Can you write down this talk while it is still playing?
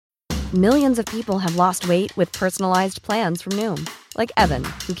Millions of people have lost weight with personalized plans from Noom. Like Evan,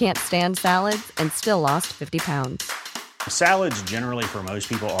 who can't stand salads and still lost 50 pounds. Salads generally for most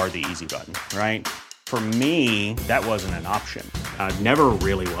people are the easy button, right? For me, that wasn't an option. I never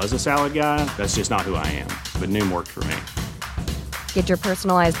really was a salad guy. That's just not who I am. But Noom worked for me. Get your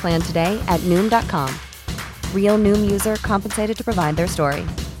personalized plan today at Noom.com. Real Noom user compensated to provide their story.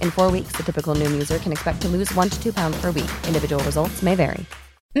 In 4 weeks, the typical Noom user can expect to lose 1 to 2 pounds per week. Individual results may vary.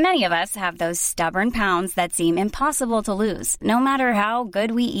 Many of us have those stubborn pounds that seem impossible to lose, no matter how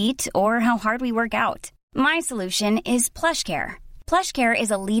good we eat or how hard we work out. My solution is PlushCare. PlushCare is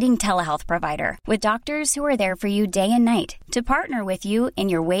a leading telehealth provider with doctors who are there for you day and night to partner with you in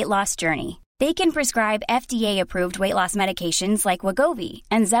your weight loss journey. They can prescribe FDA-approved weight loss medications like Wegovy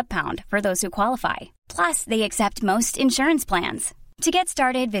and Zepbound for those who qualify. Plus, they accept most insurance plans. To get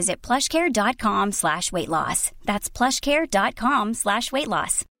started, visit plushcare.com/weightloss. That's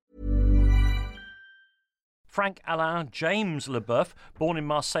plushcare.com/weightloss. Frank Alain James Leboeuf, born in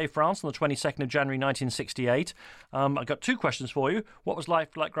Marseille, France on the 22nd of January 1968. I've got two questions for you. What was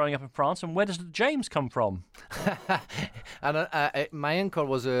life like growing up in France, and where does the James come from? And my uncle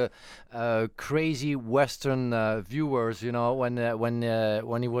was a crazy Western viewers, you know, when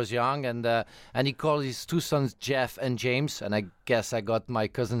he was young, and he called his two sons Jeff and James, and I guess I got my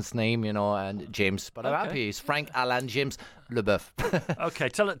cousin's name, you know, and James. But I'm happy. It's Frank Alain James Leboeuf. Okay,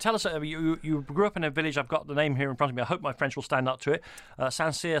 tell us. You grew up in a village. I've got the name here in front of me. I hope my French will stand up to it.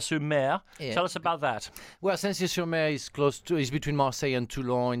 Saint-Cyr-sur-Mer. Yeah. Tell us about that. Well, Saint-Cyr-sur-Mer is between Marseille and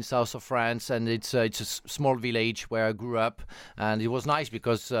Toulon in south of France, and it's a small village where I grew up, and it was nice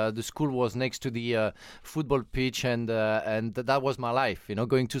because the school was next to the football pitch, and that was my life. You know,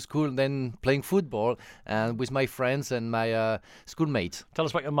 going to school, then playing football, and with my friends and my schoolmates. Tell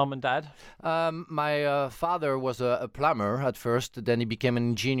us about your mum and dad. My father was a plumber at first, then he became an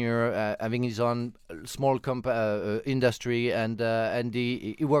engineer, having his own small industry, and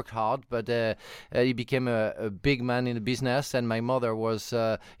he worked hard, but he became a big man in the business, and my mother was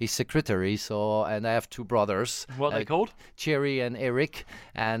his secretary. And I have two brothers. What are they called? Thierry and Eric,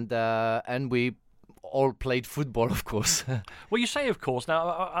 and we all played football, of course. Well, you say, of course.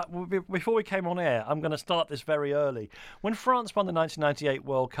 Now, before we came on air, I'm going to start this very early. When France won the 1998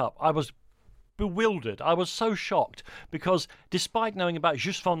 World Cup, I was bewildered. I was so shocked because despite knowing about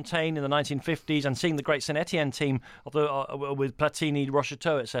Just Fontaine in the 1950s and seeing the great Saint-Etienne team with Platini,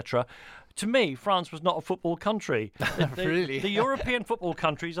 Rocheteau, etc., to me, France was not a football country. Really? The European football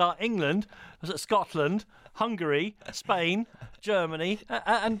countries are England, Scotland, Hungary, Spain, Germany,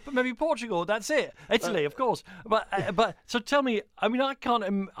 and maybe Portugal. That's it. Italy, of course. But so tell me. I mean, I can't.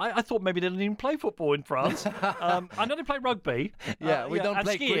 I thought maybe they didn't even play football in France. I know they play rugby. Yeah, we don't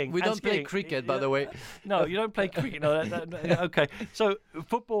play skiing. We don't play cricket, by the way. No, you don't play cricket. No, okay. So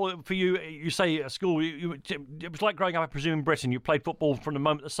football for you. You say at school. It was like growing up, I presume, in Britain. You played football from the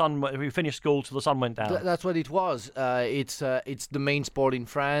moment the sun. You finished school till the sun went down. That's what it was. It's the main sport in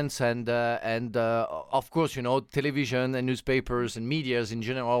France, and of course, you know, television and newspapers and medias in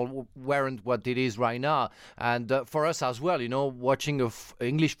general weren't what it is right now. And for us as well, you know, watching an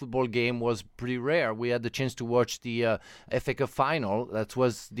English football game was pretty rare. We had the chance to watch the FA Cup final. That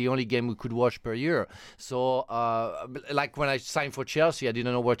was the only game we could watch per year. So, like when I signed for Chelsea, I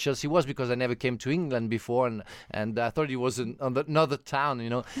didn't know what Chelsea was because I never came to England before, and I thought it was another town, you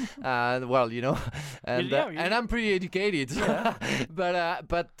know. Well, you know, and I'm pretty educated, yeah.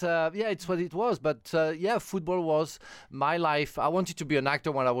 but yeah, it's what it was. But yeah, football was my life. I wanted to be an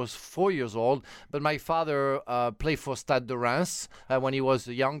actor when I was 4 years old, but my father played for Stade de Reims when he was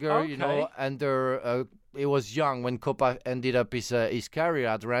younger, okay. You know, and he was young when Copa ended up his career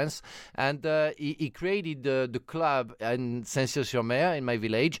at Reims, and he created the club in Saint-Cyr-sur-Mer in my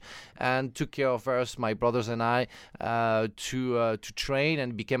village, and took care of us, my brothers and I, to train,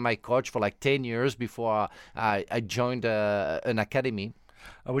 and became my coach for like 10 years before I joined an academy.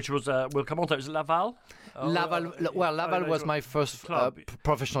 Which was, we'll come on to it. Was it Laval? Laval was my first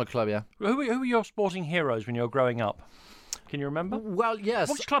professional club, yeah. Who were your sporting heroes when you were growing up? Can you remember? Well, yes.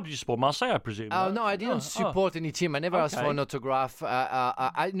 Which club did you support? Marseille, I presume. No, I didn't support any team. I never asked for an autograph.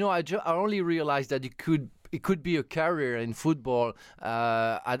 I only realized that it could be a career in football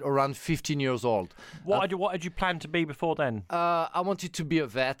at around 15 years old. What had you planned to be before then? I wanted to be a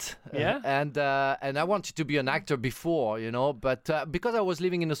vet. Yeah. And I wanted to be an actor before, you know. But because I was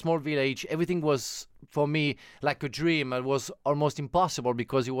living in a small village, everything was for me like a dream. It was almost impossible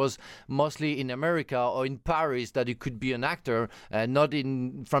because it was mostly in America or in Paris that you could be an actor, not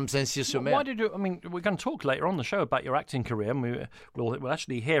from Saint-Cyr-sur-Mer. Why did you? I mean, we're going to talk later on the show about your acting career, and we'll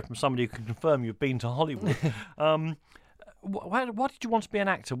actually hear from somebody who can confirm you've been to Hollywood. why did you want to be an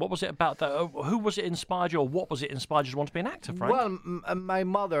actor? What was it about that? Who was it inspired you, or what was it inspired you to want to be an actor, Frank? Well, my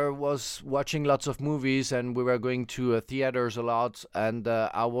mother was watching lots of movies, and we were going to theaters a lot, and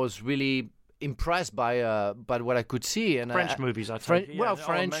I was really impressed by what I could see. And French movies, I think.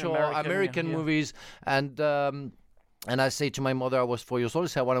 French or American movies, and I say to my mother, I was 4 years old, I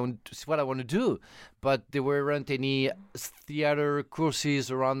said, what I want to do. But there weren't any theater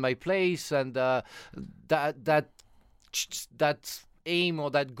courses around my place, and that aim or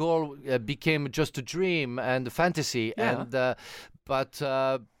that goal became just a dream and a fantasy. Yeah. And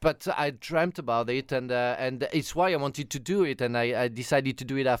but I dreamt about it, and it's why I wanted to do it, and I decided to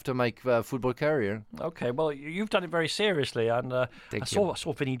do it after my football career. Okay, well, you've done it very seriously, and I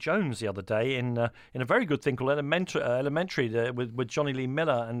saw Vinnie Jones the other day in a very good thing called Elementary with Johnny Lee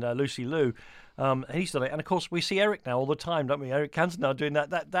Miller and Lucy Liu. He's done it, and of course we see Eric now all the time, don't we? Eric Cantona doing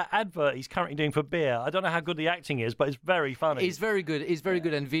that advert he's currently doing for beer. I don't know how good the acting is, but it's very funny. He's very good. He's very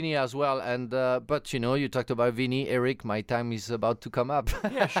good, and Vinny as well. And but you talked about Vinny, Eric. My time is about to come up.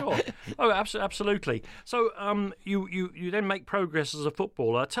 Yeah, sure. Oh, absolutely. So you then make progress as a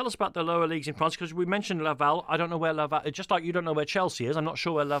footballer. Tell us about the lower leagues in France, because we mentioned Laval. I don't know where Laval. Just like you don't know where Chelsea is, I'm not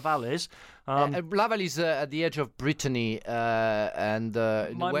sure where Laval is. Laval is at the edge of Brittany, and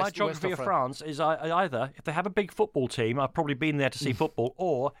my geography of France is either if they have a big football team, I've probably been there to see football,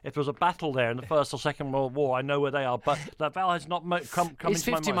 or if there was a battle there in the First or Second World War, I know where they are. But Laval has not come it's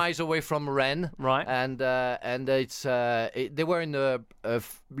into my 50 mind. miles away from Rennes, right? And it's they were in the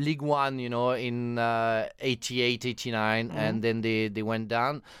League One, in 88, 89, and then they went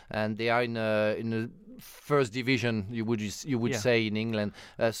down, and they are in the first division, you would say, in England.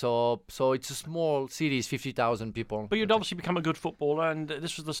 So it's a small city, it's 50,000 people. But you'd obviously become a good footballer, and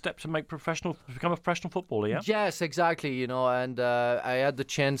this was the step to become a professional footballer, yeah? Yes, exactly. And I had the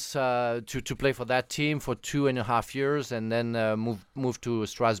chance to play for that team for 2.5 years, and then moved to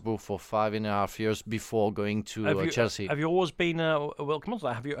Strasbourg for 5.5 years before going to Chelsea. Have you always been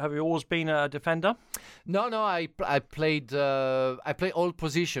have you always been a defender? No. I played all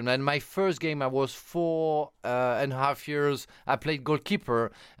positions, and my first game I was 4.5 years. I played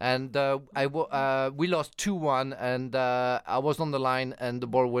goalkeeper, and we lost 2-1, and I was on the line, and the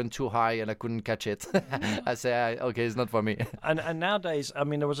ball went too high, and I couldn't catch it. I say, okay, it's not for me. And nowadays, I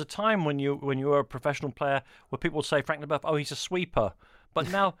mean, there was a time when you were a professional player where people would say Frank Leboeuf, oh, he's a sweeper. But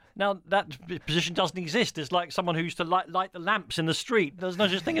now that position doesn't exist. It's like someone who used to light the lamps in the street. There's no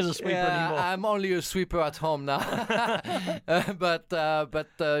such thing as a sweeper anymore. I'm only a sweeper at home now. But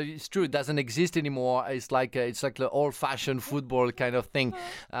it's true. It doesn't exist anymore. It's like the old-fashioned football kind of thing.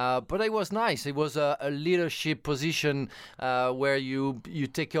 But it was nice. It was a leadership position where you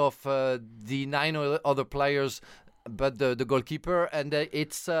take off the 9 other players, but the goalkeeper, and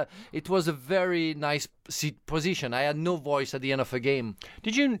it was a very nice position. I had no voice at the end of a game.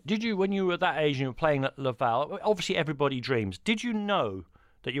 Did you when you were that age and you were playing at Laval? Obviously, everybody dreams. Did you know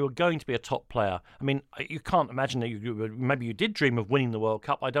that you were going to be a top player? I mean, you can't imagine that maybe you did dream of winning the World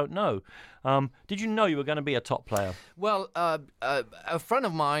Cup. I don't know. Did you know you were going to be a top player? Well, a friend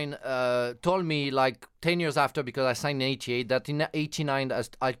of mine told me, like 10 years after, because I signed in 88, that in 89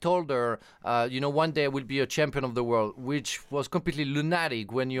 I told her, one day I will be a champion of the world, which was completely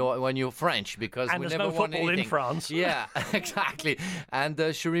lunatic when you're French, because and we there's never no won football anything in France. Yeah, exactly. And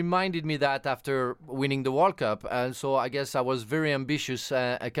she reminded me that after winning the World Cup, and so I guess I was very ambitious,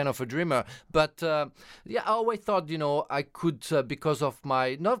 kind of a dreamer. But I always thought, I could, not because of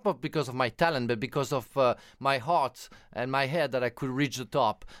my talent, but because of my heart and my head, that I could reach the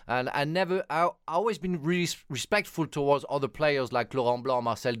top. And I always been really respectful towards other players like Laurent Blanc,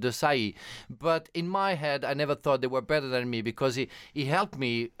 Marcel Desailly. But in my head, I never thought they were better than me, because he helped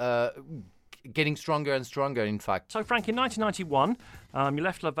me getting stronger and stronger, in fact. So, Frank, in 1991, you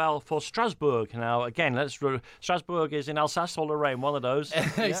left Laval for Strasbourg. Now, again, Strasbourg is in Alsace or Lorraine, one of those.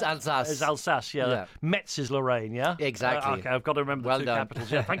 It's Alsace. It's Alsace, yeah. Metz is Lorraine, yeah? Exactly. Okay, I've got to remember the two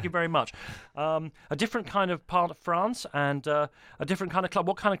capitals. Yeah, thank you very much. A different kind of part of France, and a different kind of club.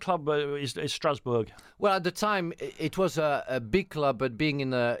 What kind of club is Strasbourg? Well, at the time, it was a big club, but being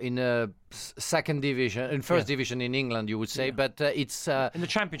in a second division, in first division in England, you would say, but it's in the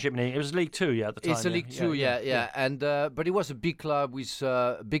Championship. It was League Two, at the time. It's a League Two, yeah. And but it was a big club with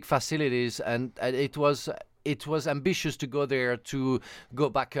big facilities, and it was ambitious to go there, to go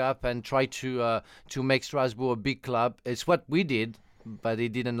back up and try to make Strasbourg a big club. It's what we did. but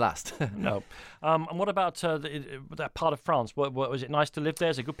it didn't last. No. And what about that part of France? What was it nice to live there?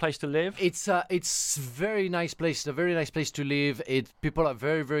 Is it a good place to live? It's very nice place. A very nice place to live. People are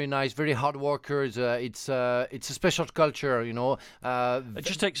very, very nice, very hard workers. It's a special culture, you know.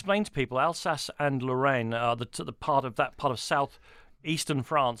 Just to explain to people, Alsace and Lorraine are the part of South Eastern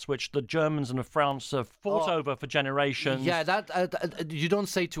France, which the Germans and the France have fought over for generations. Yeah, that you don't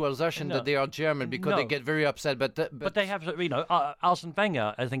say to Alsatian that they are German because they get very upset. But they have, Arsene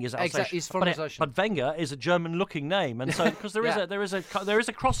Wenger, I think, is Alsatian. Exactly, he's from Alsatian. But Wenger is a German-looking name, and so because there is a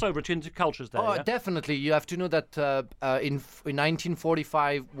crossover between the two cultures there. Oh, definitely. You have to know that in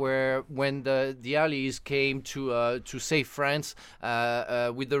 1945, when the Allies came to save France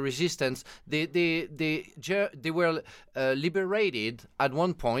with the resistance, they were liberated at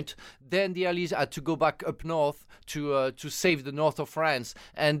one point. Then the Allies had to go back up north to save the north of France,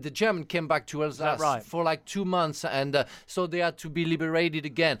 and the Germans came back to Alsace for like 2 months, and so they had to be liberated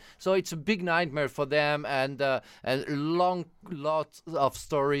again. So it's a big nightmare for them, and lots of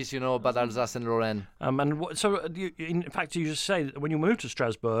stories, about Alsace and Lorraine. In fact, you just say that when you moved to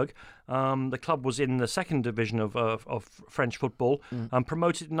Strasbourg, the club was in the second division of French football,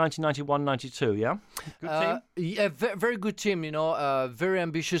 promoted in 1991-92. Yeah, good team. Yeah, very good team. Very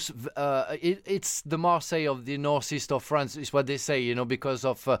ambitious. It's the Marseille of the northeast of France, is what they say. Because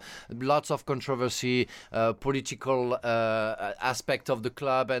of lots of controversy, political aspect of the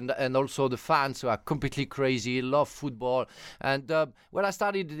club, and also the fans who are completely crazy, love football. And I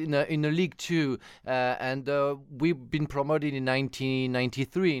started in a League Two, and we've been promoted in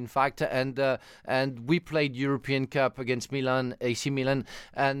 1993, in fact, and we played European Cup against Milan, AC Milan,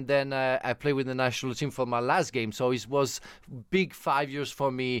 and then I played with the national team for my last game. So it was big 5 years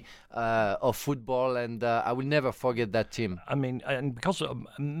for me of football, and I will never forget that team. I mean, and because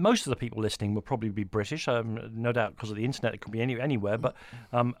most of the people listening will probably be British, no doubt because of the internet, it could be anywhere. But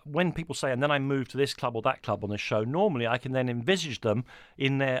when people say, and then I moved to this club or that club on this show, normally I can then envisage them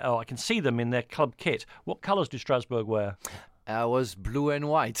I can see them in their club kit. What colours do Strasbourg wear? I was blue and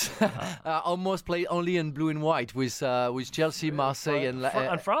white. I almost played only in blue and white with Chelsea, Marseille,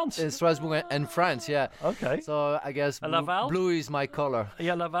 and France. Strasbourg and France, yeah. Okay. So I guess blue is my color.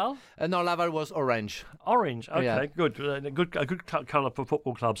 Yeah, Laval? No, Laval was orange. Orange, okay, yeah. Good. A good colour for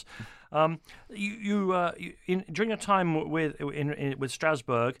football clubs. During your time with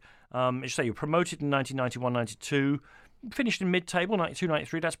Strasbourg, you say you promoted in 1991-92. Finished in mid-table,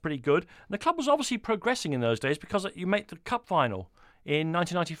 92-93, that's pretty good. And the club was obviously progressing in those days because you made the cup final in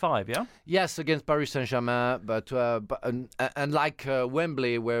 1995, yeah? Yes, against Paris Saint-Germain, but like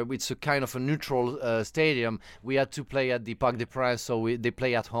Wembley, where it's a kind of a neutral stadium, we had to play at the Parc des Princes, so they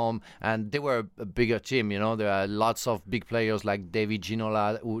play at home, and they were a bigger team, There are lots of big players like David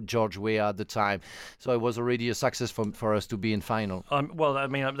Ginola, George Weah at the time, so it was already a success for us to be in final.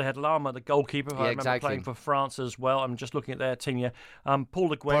 They had Lama, the goalkeeper, I remember playing for France as well. I'm just looking at their team here. Paul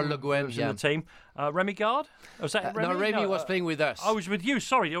Le Guen was in the team. Remy Gard? Was that Remy? No, Remy was playing with us. I was with you,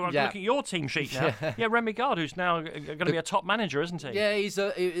 sorry. I'm looking at your team sheet now. Yeah, Remy Gard, who's now going to be a top manager, isn't he? Yeah, he's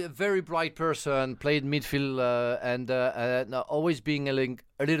a very bright person, played midfield and always being a little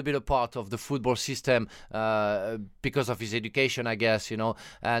bit a part of the football system because of his education, I guess,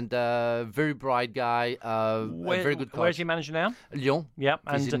 and very bright guy, very good coach. Where's he manager now? Lyon. Yeah,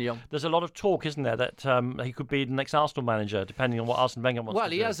 he's in Lyon. There's a lot of talk, isn't there, that he could be the next Arsenal manager, depending on what Arsene Wenger wants to do.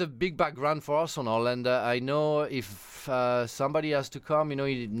 Well, he has a big background for Arsenal, and I know if somebody has to come,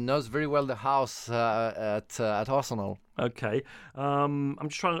 he knows very well the house at Arsenal. Okay, but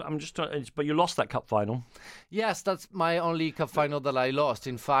you lost that cup final. Yes, that's my only cup final that I lost,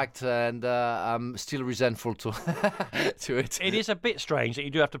 in fact, and I'm still resentful to it. It is a bit strange that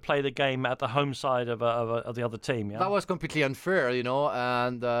you do have to play the game at the home side of the other team. Yeah, that was completely unfair,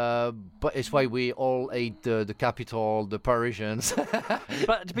 and but it's why we all hate the capital, the Parisians.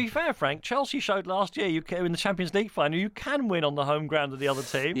 But to be fair, Frank, Chelsea showed last year in the Champions League final you can win on the home ground of the other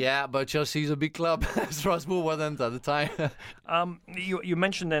team. Yeah, but Chelsea is a big club. Strasbourg wasn't at the time. You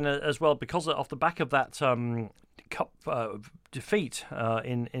mentioned then as well, because off the back of that cup defeat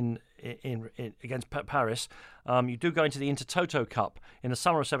in against Paris, you do go into the Intertoto Cup in the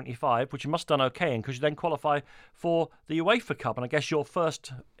summer of '75, which you must have done okay in because you then qualify for the UEFA Cup, and I guess your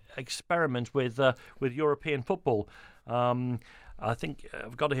first experiment with European football. I think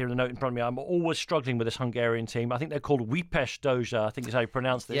I've got it here in the note in front of me. I'm always struggling with this Hungarian team. I think they're called Újpest Dózsa, I think is how you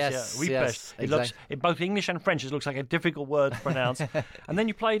pronounce this. Yes, Újpest. Yes, it looks, in both English and French, it looks like a difficult word to pronounce. And then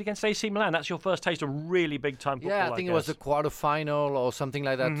you played against AC Milan. That's your first taste of really big-time football, Yeah, I think it was a quarter-final or something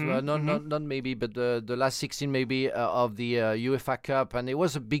like that. Not maybe, but the last 16 maybe of the UEFA Cup. And it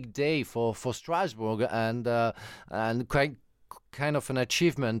was a big day for Strasbourg and quite kind of an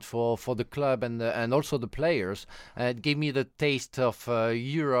achievement for the club and also the players. It gave me the taste of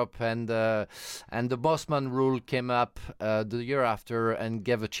Europe, and the Bosman rule came up the year after and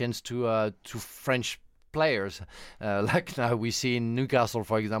gave a chance to French players, like now we see in Newcastle,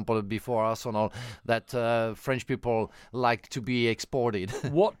 for example, before Arsenal, that French people like to be exported.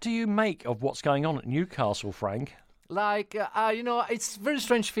 What do you make of what's going on at Newcastle, Frank? Like, it's very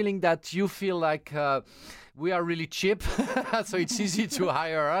strange feeling that you feel like we are really cheap, so it's easy to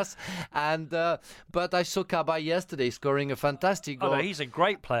hire us. And but I saw Cabaye yesterday scoring a fantastic goal. Oh, no, he's a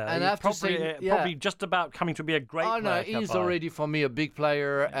great player. And He's I have to say, probably just about coming to be a great player. Oh no, he's Cabaye. already for me a big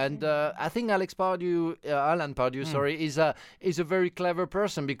player, and I think Alan Pardew, is a very clever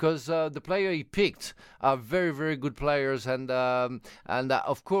person, because the player he picked are very, very good players, and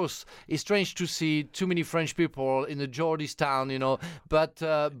of course it's strange to see too many French people in the Geordies town, but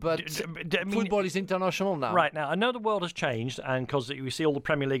football is international now. Right, now, I know the world has changed, and because we see all the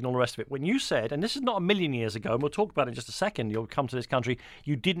Premier League and all the rest of it. When you said, and this is not a million years ago, and we'll talk about it in just a second, you'll come to this country,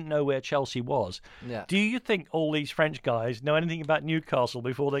 you didn't know where Chelsea was. Yeah. Do you think all these French guys know anything about Newcastle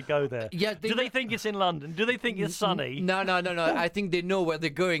before they go there? Yeah. Do they think it's in London? Do they think it's sunny? No. I think they know where they're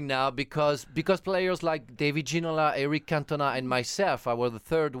going now, because players like David Ginola, Eric Cantona, and myself, I was the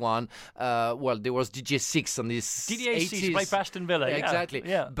third one. There was DJ Six on this. Didier 80s. Six played for Aston Villa. Yeah, exactly.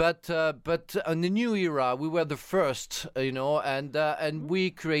 Yeah. But in the new era, we were the first, and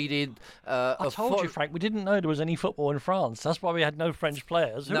we created. I told you, Frank, we didn't know there was any football in France. That's why we had no French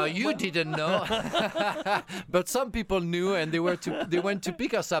players. No, you didn't know, but some people knew, and they went to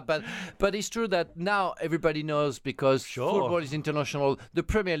pick us up. But it's true that now everybody knows, because football is international. The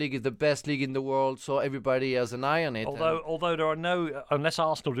Premier League is the best league in the world, so everybody has an eye on it. Although there are no, unless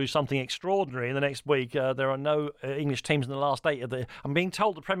Arsenal do something extraordinary in the next week, there are no English teams in the last 8 of the. I'm being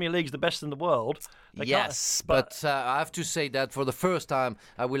told the Premier League is the best in the world. Yes, but I have to say that for the first time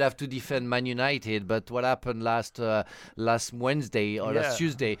I will have to defend Man United. But what happened last Wednesday or last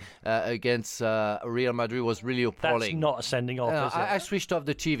Tuesday against Real Madrid was really appalling. That's not a sending off, is it? I switched off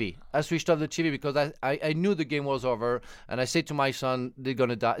the TV. Because I knew the game was over, and I said to my son, they're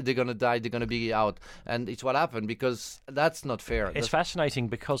gonna die, they're gonna be out, and it's what happened, because that's not fair. It's fascinating,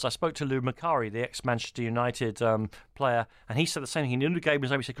 because I spoke to Lou Macari, the ex-Manchester United player, and he said the same thing. He knew the game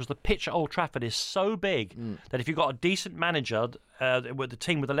was over. He said, because the pitch at Old Trafford is so big that if you've got a decent manager, with the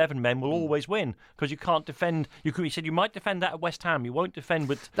team with 11 men will always win, because you can't defend. He said you might defend that at West Ham, you won't defend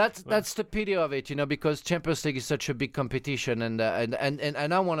with. That's the pity of it, because Champions League is such a big competition, and I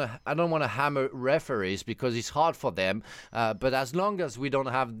don't want to hammer referees, because it's hard for them. But as long as we don't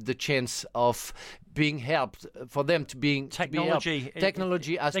have the chance of being helped, for them to be technology has to be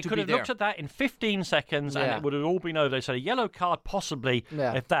there. They could have looked at that in 15 seconds and it would have all been over. They said a yellow card possibly,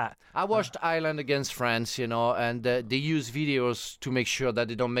 if that. I watched Ireland against France, and they use videos to make sure that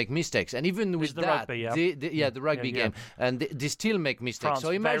they don't make mistakes. And even with the that, rugby, the rugby game, and they still make mistakes. France,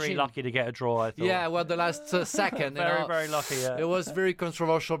 so imagine, very lucky to get a draw, I thought. Yeah, well, the last second. Very lucky, yeah. It was very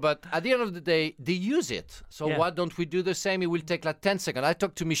controversial, but at the end of the day, they use it. So why don't we do the same? It will take like 10 seconds. I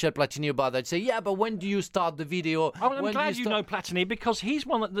talked to Michel Platini about that. Say, but when do you start the video? I'm glad you know Platini, because he's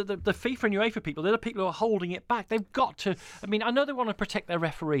one of the FIFA and UEFA people. They're the people who are holding it back. They've got to. I mean, I know they want to protect their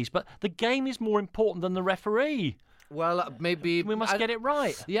referees, but the game is more important than the referee. Well, maybe we must get it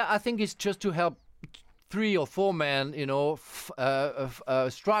right. Yeah, I think it's just to help 3 or 4 men,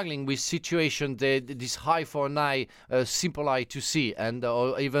 struggling with situation that is high for an eye, simple eye to see, and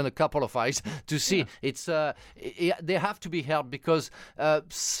or even a couple of eyes to see. Yeah. It's they have to be helped, because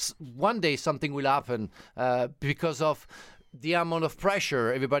one day something will happen because of the amount of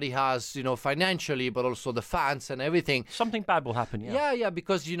pressure everybody has, financially, but also the fans and everything. Something bad will happen. Yeah,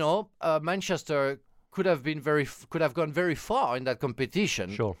 because Manchester could have gone very far in that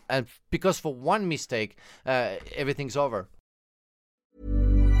competition. Sure. And because for one mistake, everything's over.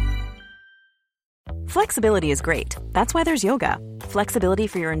 Flexibility is great. That's why there's yoga. Flexibility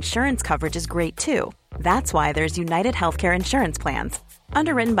for your insurance coverage is great too. That's why there's United Healthcare Insurance Plans.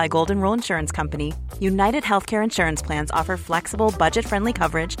 Underwritten by Golden Rule Insurance Company, United Healthcare Insurance Plans offer flexible, budget-friendly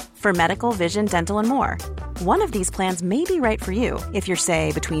coverage for medical, vision, dental, and more. One of these plans may be right for you if you're,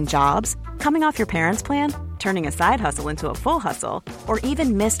 say, between jobs, coming off your parents' plan, turning a side hustle into a full hustle, or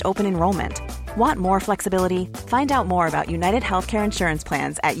even missed open enrollment. Want more flexibility? Find out more about United Healthcare Insurance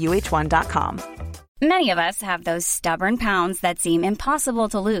Plans at UH1.com. Many of us have those stubborn pounds that seem impossible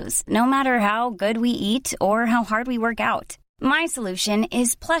to lose, no matter how good we eat or how hard we work out. My solution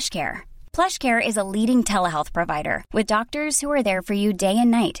is PlushCare. PlushCare is a leading telehealth provider with doctors who are there for you day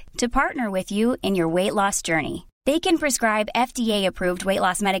and night to partner with you in your weight loss journey. They can prescribe FDA-approved weight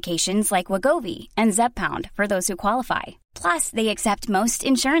loss medications like Wegovy and Zepbound for those who qualify. Plus, they accept most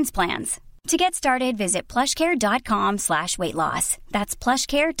insurance plans. To get started, visit plushcare.com/weightloss. That's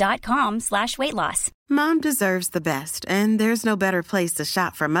plushcare.com/weightloss. Mom deserves the best, and there's no better place to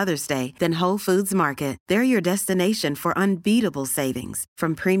shop for Mother's Day than Whole Foods Market. They're your destination for unbeatable savings,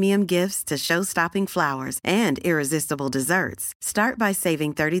 from premium gifts to show-stopping flowers and irresistible desserts. Start by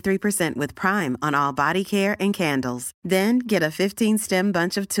saving 33% with Prime on all body care and candles. Then get a 15-stem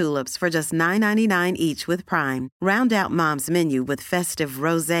bunch of tulips for just $9.99 each with Prime. Round out Mom's menu with festive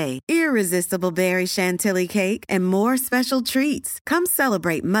rosé, irresistible berry chantilly cake, and more special treats. Come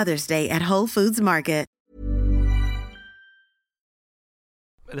celebrate Mother's Day at Whole Foods Market.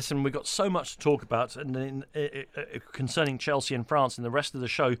 Listen, we've got so much to talk about concerning Chelsea and France in the rest of the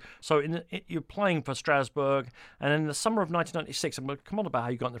show. So you're playing for Strasbourg, and in the summer of 1996, and we'll come on about how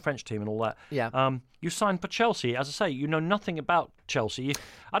you got in the French team and all that. Yeah. You signed for Chelsea. As I say, you know nothing about Chelsea.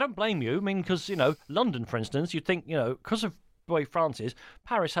 I don't blame you. I mean, because, London, for instance, you think, because of the way France is,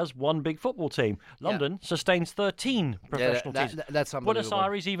 Paris has one big football team. London sustains 13 professional teams. That's unbelievable. Buenos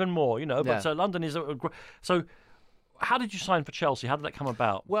Aires even more, But London is so. How did you sign for Chelsea? How did that come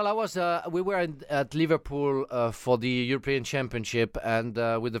about? Well, we were at Liverpool for the European Championship and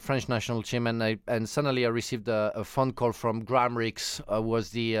with the French national team, and suddenly I received a phone call from Graham Rix,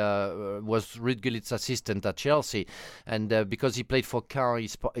 was Ruud Gullit's assistant at Chelsea, and because he played for Caen,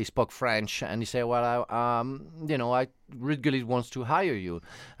 he spoke French, and he said, "Well, Ruud Gullit wants to hire you."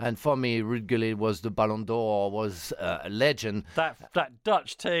 And for me, Ruud Gullit was the Ballon d'Or, was a legend. That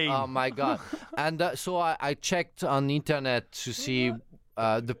Dutch team. Oh my God! And so I checked on the internet to see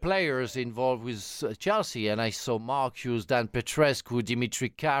the players involved with Chelsea, and I saw Marcus, Dan Petrescu, Dimitri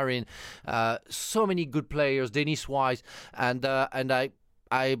Karin, so many good players, Dennis Wise, and I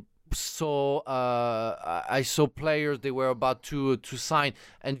saw players they were about to sign,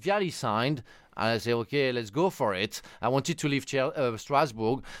 and Vialli signed. And I said, okay, let's go for it. I wanted to leave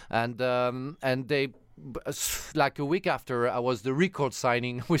Strasbourg, and they, like a week after, I was the record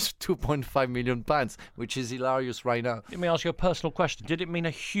signing with £2.5 million, which is hilarious right now. Let me ask you a personal question. Did it mean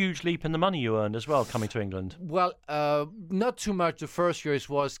a huge leap in the money you earned as well, coming to England? Well, not too much. The first year is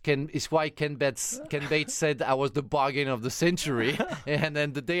why Ken Bates said I was the bargain of the century. And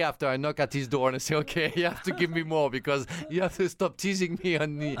then the day after, I knock at his door and I say, okay, you have to give me more because you have to stop teasing me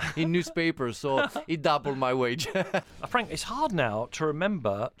in newspapers. So he doubled my wage. Frank, it's hard now to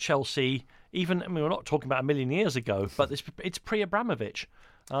remember Chelsea. We're not talking about a million years ago, but it's pre-Abramovich.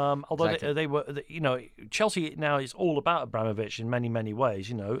 Although Exactly. they were, Chelsea now is all about Abramovich in many, many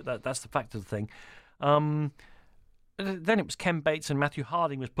ways. That's the fact of the thing. Then it was Ken Bates and Matthew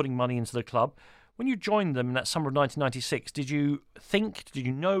Harding was putting money into the club. When you joined them in that summer of 1996, did you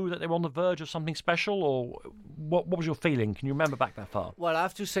know that they were on the verge of something special, or what was your feeling? Can you remember back that far? Well, I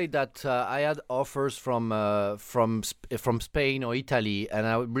have to say that I had offers from Spain or Italy, and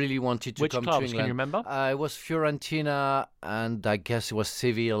I really wanted to Which come clubs, to England. can you remember? It was Fiorentina, and I guess it was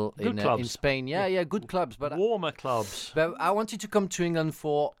Seville in Spain. Yeah, good clubs. But Warmer clubs. But I wanted to come to England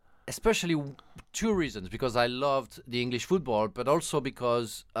for especially two reasons, because I loved the English football, but also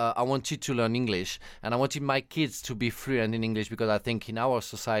because I wanted to learn English, and I wanted my kids to be fluent in English, because I think in our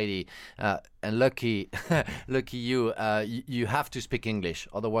society, and lucky you have to speak English,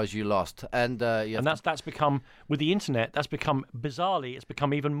 otherwise you're lost. And that's become, with the internet, bizarrely, it's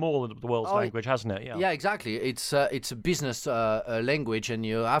become even more the world's language, hasn't it? Yeah, exactly. It's a business language, and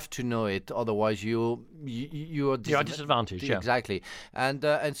you have to know it, otherwise you're at disadvantage. Yeah, exactly. And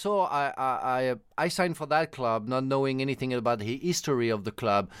so I signed for that club, not knowing anything about the history of the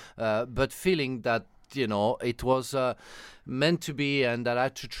club, but feeling that it was meant to be, and that I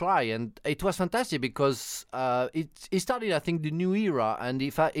had to try, and it was fantastic because it started, I think, the new era. And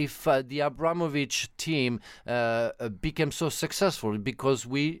if the Abramovich team became so successful, because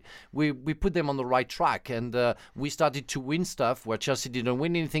we put them on the right track, and we started to win stuff where Chelsea didn't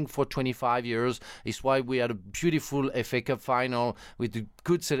win anything for 25 years. It's why we had a beautiful FA Cup final with a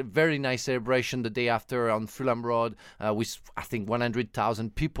good, very nice celebration the day after on Fulham Road with, I think,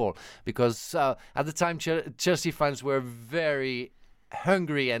 100,000 people, because at the time Chelsea fans were very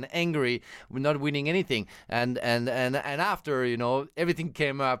hungry and angry with not winning anything, and after everything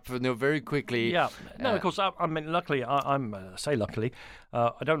came up very quickly. Yeah, no, of course. I mean, luckily, I say luckily.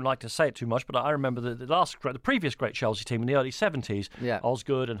 I don't like to say it too much, but I remember the previous great Chelsea team in the early 70s. Yeah.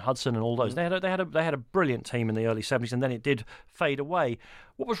 Osgood and Hudson and all those. They had a brilliant team in the early 70s, and then it did fade away.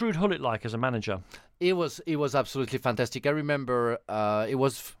 What was Ruud Gullit like as a manager? It was absolutely fantastic. I remember it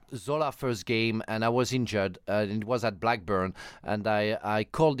was Zola's first game, and I was injured, and it was at Blackburn, and I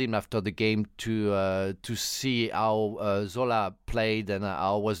called him after the game to see how Zola played and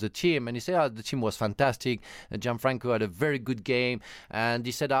how was the team. And he said, the team was fantastic. Gianfranco had a very good game. And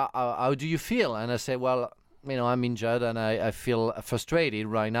he said, how do you feel? And I said, well, I'm injured and I feel frustrated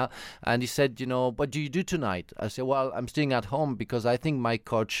right now. And he said, what do you do tonight? I said, well, I'm staying at home because I think my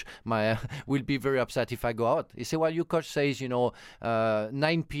coach will be very upset if I go out. He said, well, your coach says,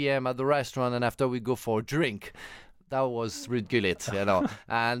 9 p.m. at the restaurant and after we go for a drink. That was Ruud Gullit,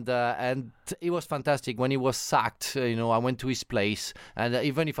 and it was fantastic. When he was sacked, I went to his place, and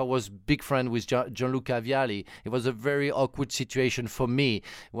even if I was big friend with Gianluca Vialli, it was a very awkward situation for me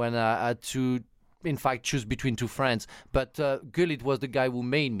when I had to, in fact, choose between two friends. But Gullit was the guy who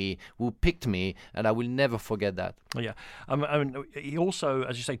made me, who picked me, and I will never forget that. Yeah. He also,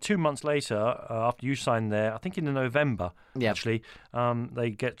 as you say, 2 months later, after you signed there, I think in November, actually, they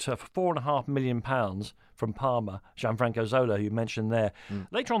get for £4.5 million from Parma, Gianfranco Zola, who you mentioned there.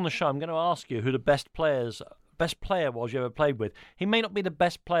 Later on the show, I'm going to ask you who the best player was you ever played with. He may not be the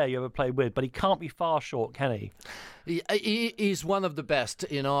best player you ever played with, but he can't be far short, can he? He is one of the best.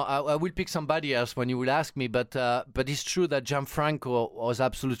 I will pick somebody else when you will ask me, but it's true that Gianfranco was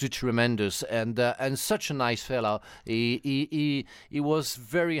absolutely tremendous and such a nice fellow. He was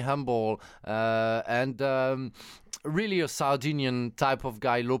very humble and really a Sardinian type of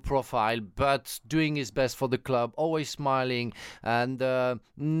guy, low profile, but doing his best for the club, always smiling, and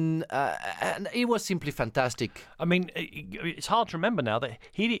he was simply fantastic. I mean, it's hard to remember now that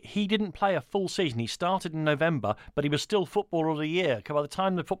he didn't play a full season. He started in November, but he was still Footballer of the Year. By the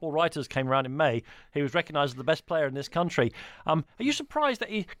time the Football Writers came around in May, he was recognised as the best player in this country. Are you surprised that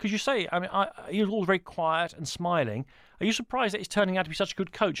because you say, he was all very quiet and smiling. Are you surprised that he's turning out to be such a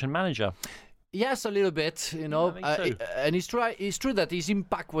good coach and manager? Yes, a little bit, and it's true that his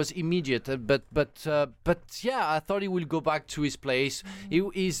impact was immediate. But yeah, I thought he will go back to his place.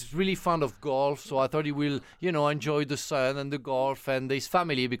 He's really fond of golf, so I thought he will, enjoy the sun and the golf and his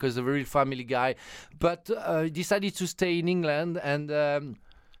family because he's a very family guy. But he decided to stay in England, and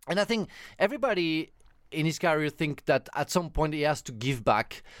I think everybody in his career think that at some point he has to give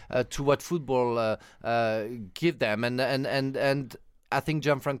back to what football give them, and I think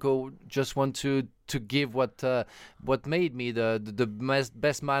Gianfranco just want to give what made me the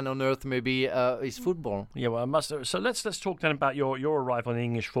best man on earth, maybe is football. Yeah, well, so let's talk then about your arrival in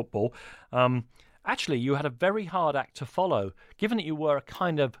English football. Actually, you had a very hard act to follow, given that you were a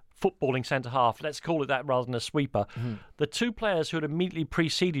kind of footballing centre-half, let's call it that rather than a sweeper. Mm-hmm. The two players who had immediately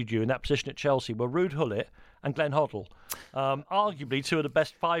preceded you in that position at Chelsea were Ruud Gullit and Glenn Hoddle, arguably two of the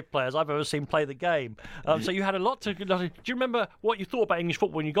best 5 players I've ever seen play the game. So you had a lot to... Do you remember what you thought about English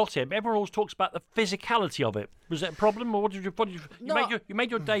football when you got here? Everyone always talks about the physicality of it. Was it a problem, or what did you... No. You made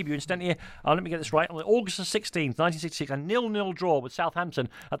your debut, incidentally, let me get this right, on August the 16th, 1966, a 0-0 draw with Southampton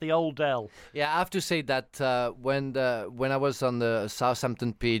at the Old Dell. Yeah, I have to say that when I was on the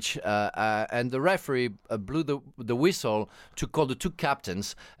Southampton pitch and the referee blew the whistle to call the two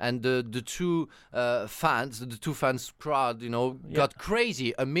captains, and the two fans crowd, got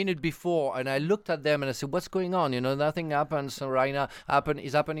crazy a minute before, and I looked at them and I said, "What's going on? Nothing happens right now.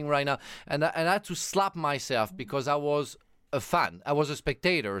 Is happening right now." And I had to slap myself because I was a fan. I was a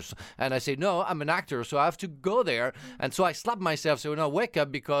spectator, and I said, "No, I'm an actor, so I have to go there." And so I slapped myself, so no, wake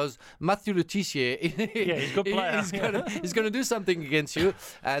up, because Mathieu Le Tissier he's a good player. he's gonna do something against you.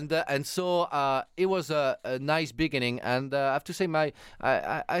 And so it was a nice beginning, and I have to say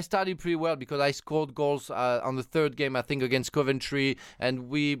I started pretty well because I scored goals on the third game, I think, against Coventry, and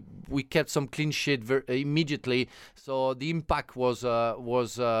we kept some clean sheet immediately. So the impact was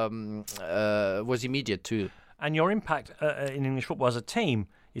immediate too. And your impact in English football as a team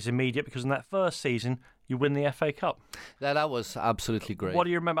is immediate because in that first season you win the FA Cup. That was absolutely great. What do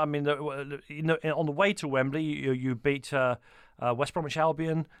you remember? I mean, on the way to Wembley, you beat West Bromwich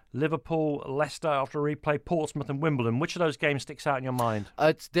Albion, Liverpool, Leicester after a replay, Portsmouth and Wimbledon. Which of those games sticks out in your mind?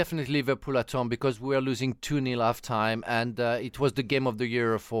 It's definitely Liverpool at home because we were losing 2-0 half time, and it was the game of the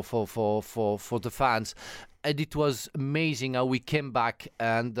year for the fans. And it was amazing how we came back.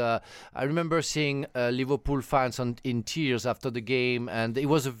 And I remember seeing Liverpool fans in tears after the game. And it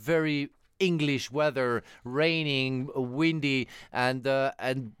was a very English weather, raining, windy, and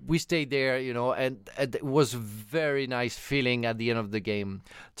we stayed there, and it was a very nice feeling at the end of the game.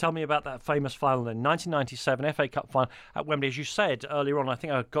 Tell me about that famous final in 1997 FA Cup final at Wembley. As you said earlier on, I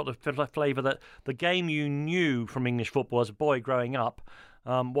think I got the flavour that the game you knew from English football as a boy growing up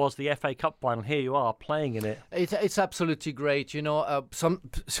was the FA Cup final. Here you are playing in it. It's absolutely great. Some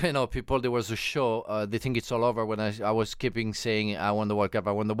people, there was a show, they think it's all over when I was keeping saying I won the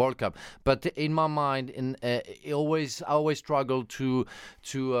World Cup. But in my mind, I always struggled to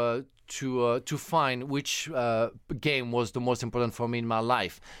to find which game was the most important for me in my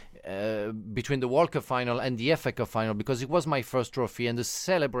life. Between the World Cup final and the FA Cup final, because it was my first trophy, and the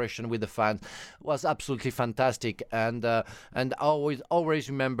celebration with the fans was absolutely fantastic. And I always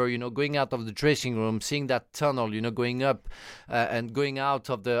remember, going out of the dressing room, seeing that tunnel, going up and going out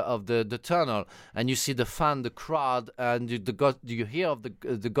of the tunnel, and you see the fan, the crowd, and you hear of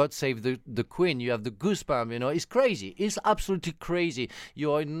the God Save the Queen. You have the goosebump. It's crazy. It's absolutely crazy.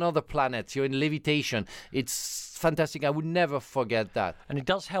 You're in another planet. You're in levitation. It's fantastic. I would never forget that. And it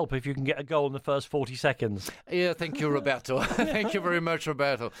does help if you can get a goal in the first 40 seconds. Yeah, thank you, Roberto. Thank you very much,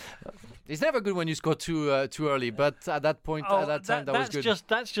 Roberto. It's never good when you score too early, but at that point, at that time, that was good.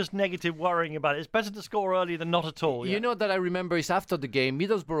 That's just negative worrying about it. It's better to score early than not at all. Yeah? You know that I remember is after the game,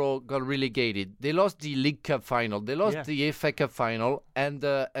 Middlesbrough got relegated. They lost the League Cup final. They lost the FA Cup final,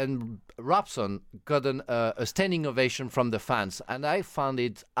 and Robson got a standing ovation from the fans, and I found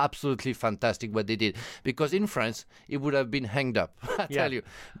it absolutely fantastic what they did, because in France it would have been hanged up, I tell you.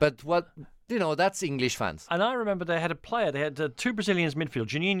 But that's English fans. And I remember they had a player. They had two Brazilians midfield,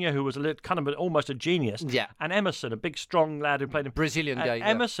 Juninho, who was almost a genius, and Emerson, a big, strong lad who played in Brazilian guy.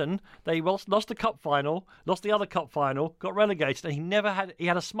 Emerson, they lost the cup final, lost the other cup final, got relegated, and he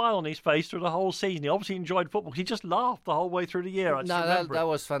had a smile on his face through the whole season. He obviously enjoyed football. He just laughed the whole way through the year. That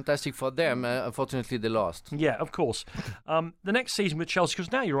was fantastic for them. Unfortunately, they lost. Yeah, of course. The next season with Chelsea,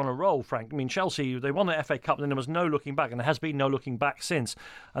 because now you're on a roll, Frank. I mean, Chelsea, they won the FA Cup, and then there was no looking back, and there has been no looking back since.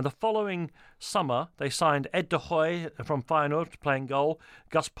 And the following summer, they signed Ed de Hoy from Feyenoord playing goal,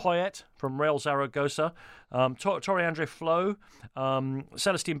 Gus Poyet from Real Zaragoza, Tore Andre Flo,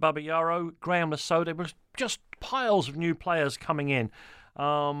 Celestine Babayaro, Graham Lasso. There was just piles of new players coming in.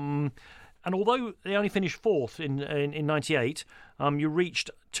 And although they only finished fourth in 98, you reached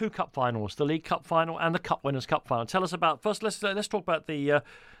two cup finals, the League Cup final and the Cup Winners' Cup final. Tell us about, first let's talk about they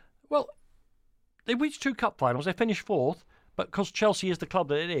reached two cup finals, they finished fourth, but because Chelsea is the club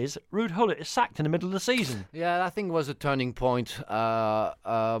that it is, Ruud Gullit is sacked in the middle of the season. Yeah, I think it was a turning point. They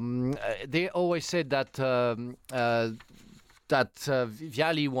always said that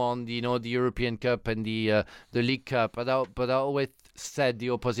Vialli won, the European Cup and the League Cup, but I always said the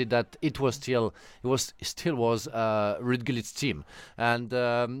opposite, that it still was Ruud Gullit's team, and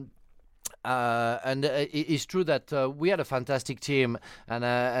it's true that we had a fantastic team, and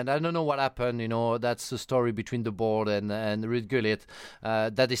I don't know what happened. That's the story between the board and Ruud Gullit,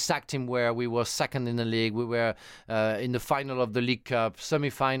 that they sacked him where we were second in the league. We were in the final of the League Cup,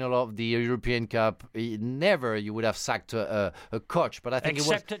 semi-final of the European Cup. Never you would have sacked a coach, but I think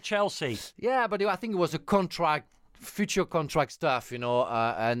except at Chelsea. Yeah, but I think it was a future contract stuff,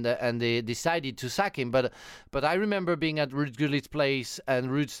 and they decided to sack him. But I remember being at Ruud Gullit's place, and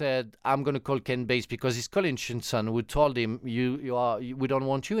Ruud said, "I'm going to call Ken Bates," because it's Colin Hutchinson who told him, we don't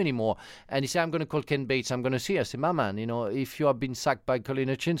want you anymore. And he said, "I'm going to call Ken Bates. I'm going to see." I said, "My man, if you have been sacked by Colin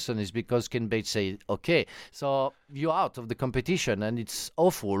Hutchinson, it's because Ken Bates said okay. So you're out of the competition, and it's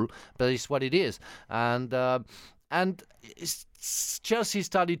awful, but it's what it is." And Chelsea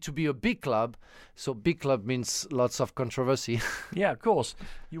started to be a big club, so big club means lots of controversy. Yeah, of course.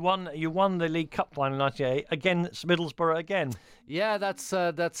 You won the League Cup final in '98 against Middlesbrough again. Yeah, that's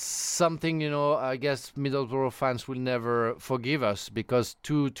something, I guess Middlesbrough fans will never forgive us, because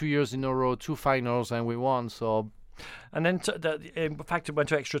two years in a row, two finals, and we won. So. And then, in fact, it went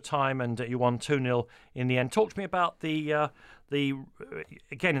to extra time, and you won 2-0 in the end. Talk to me about the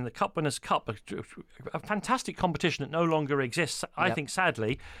again in the Cup Winners' Cup, a fantastic competition that no longer exists. I think,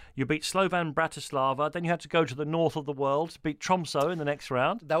 sadly, you beat Slovan Bratislava. Then you had to go to the north of the world to beat Tromsø in the next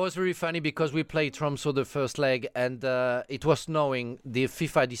round. That was very funny, because we played Tromsø the first leg, and it was snowing. The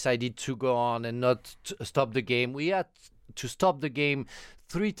FIFA decided to go on and not stop the game. We had to stop the game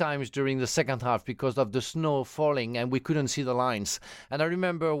 3 times during the second half because of the snow falling, and we couldn't see the lines. And I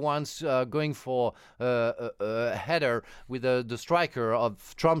remember once going for a header with the striker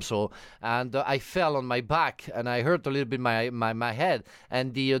of Tromsø, and I fell on my back, and I hurt a little bit my head.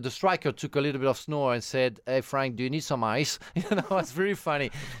 And the striker took a little bit of snow and said, "Hey Frank, do you need some ice?" It's very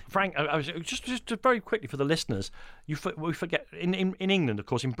funny. Frank, I was just very quickly for the listeners, we forget in England, of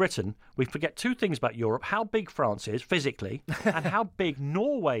course, in Britain, we forget two things about Europe: how big France is physically, and how big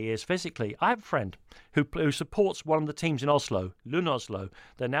Norway is physically. I have a friend who supports one of the teams in Oslo, Lyn Oslo.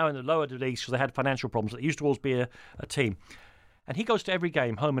 They're now in the lower leagues because they had financial problems. They used to always be a team. And he goes to every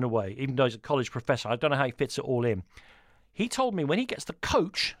game, home and away, even though he's a college professor. I don't know how he fits it all in. He told me when he gets the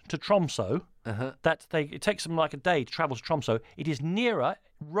coach to Tromsø, that it takes them like a day to travel to Tromsø. It is nearer,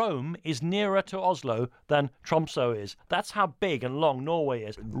 Rome is nearer to Oslo than Tromsø is. That's how big and long Norway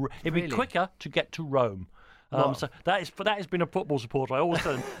is. It'd be quicker to get to Rome. So that has been a football supporter. I always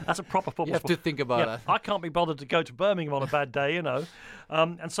tell them that's a proper football. You have to think about that. I can't be bothered to go to Birmingham on a bad day, you know.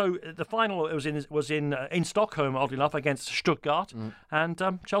 And so the final was in Stockholm, oddly enough, against Stuttgart,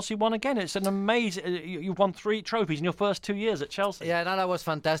 and Chelsea won again. It's an amazing. You've won 3 trophies in your first 2 years at Chelsea. Yeah, no, that was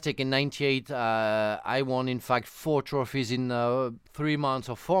fantastic. In '98, I won, in fact, 4 trophies in 3 months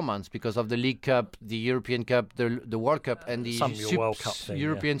or 4 months because of the League Cup, the European Cup, the World Cup, and the World Cup thing,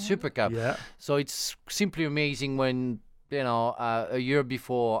 European Super Cup. Yeah. So it's simply amazing when, you know, a year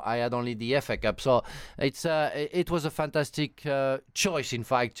before I had only the FA Cup. So it was a fantastic choice, in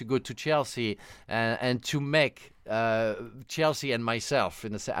fact, to go to Chelsea and to make Chelsea and myself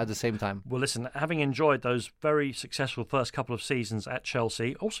at the same time. Well, listen, having enjoyed those very successful first couple of seasons at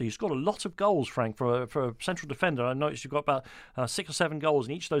Chelsea, also you've scored a lot of goals, Frank, for a central defender. I noticed you've got about 6 or 7 goals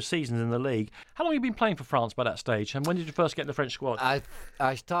in each of those seasons in the league. How long have you been playing for France by that stage, and when did you first get in the French squad?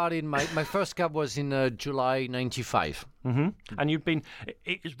 I started, my first cap was in July '95. Mm-hmm. And you've been.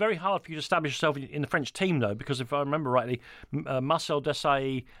 It's very hard for you to establish yourself in the French team, though, because if I remember rightly, Marcel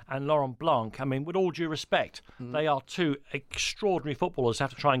Desailly and Laurent Blanc. I mean, with all due respect, they are 2 extraordinary footballers to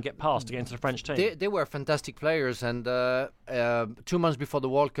have to try and get past to get into the French team. They were fantastic players, and 2 months before the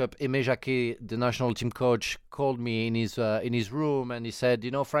World Cup, Aimé Jacquet, the national team coach, called me in his room, and he said,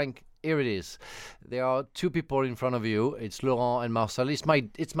 "You know, Frank, here it is. There are 2 people in front of you. It's Laurent and Marcel. It's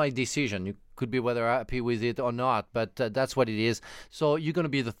my decision. You could be whether happy with it or not, but that's what it is. So you're going to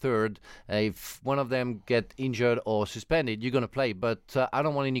be the third. If one of them get injured or suspended, you're going to play. But I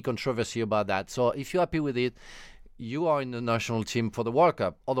don't want any controversy about that. So if you're happy with it, you are in the national team for the World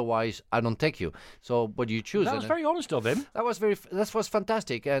Cup. Otherwise, I don't take you. So what do you choose?" That was very honest of him. That was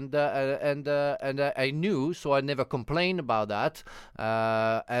fantastic, and I knew, so I never complained about that.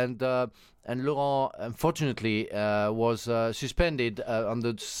 And Laurent, unfortunately, was suspended on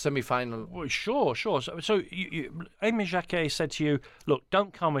the semi-final. Well, sure. So Aimé Jacquet said to you, "Look,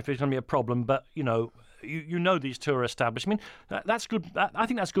 don't come if it's going to be a problem, but you know." You know these 2 are established. I mean, that's good. I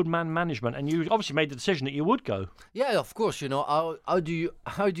think that's good man management, and you obviously made the decision that you would go. Yeah, of course. You know, how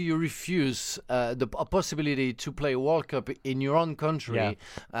do you refuse the possibility to play a World Cup in your own country?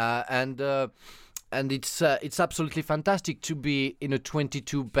 Yeah. And it's absolutely fantastic to be in a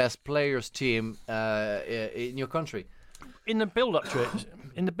 22 best players team in your country. In the build up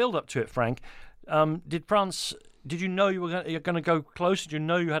to it, Frank, did France? Did you know you were going to go close? Did you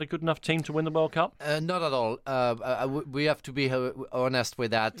know you had a good enough team to win the World Cup? Not at all. We have to be honest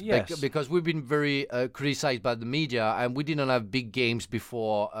with that. Yes. Because we've been very criticized by the media, and we didn't have big games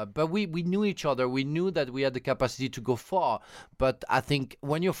before. But we knew each other. We knew that we had the capacity to go far. But I think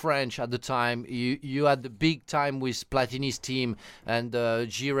when you're French at the time, you had the big time with Platini's team and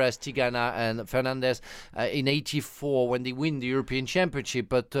Gires, Tigana, and Fernandez in '84 when they win the European Championship,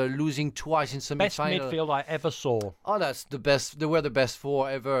 but losing twice in semi-final. Best midfield I ever saw. Oh, that's the best. They were the best 4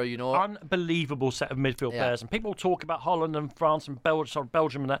 ever, you know. Unbelievable set of midfield players. And people talk about Holland and France and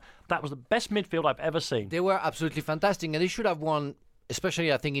Belgium and that. That was the best midfield I've ever seen. They were absolutely fantastic, and they should have won,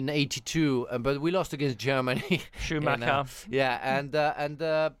 especially I think in '82. But we lost against Germany. Schumacher.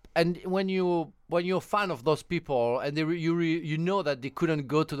 And when you're a fan of those people, and you know that they couldn't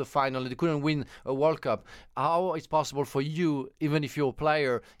go to the final, they couldn't win a World Cup, how it's possible for you, even if you're a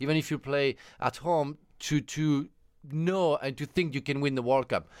player, even if you play at home, to know and to think you can win the World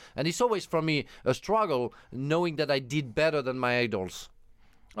Cup? And it's always for me a struggle knowing that I did better than my idols.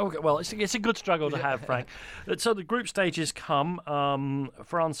 Okay, well, it's a good struggle to have, Frank. So the group stages come.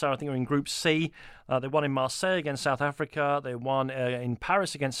 France are, I think, are in Group C. They won in Marseille against South Africa. They won in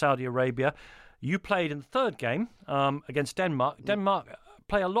Paris against Saudi Arabia. You played in the 3rd game against Denmark. Denmark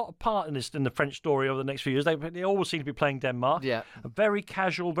play a lot of part in the French story over the next few years. They always seem to be playing Denmark. Yeah. Very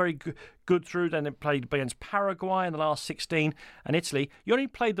casual, very good through. Then they played against Paraguay in the last 16 and Italy. You only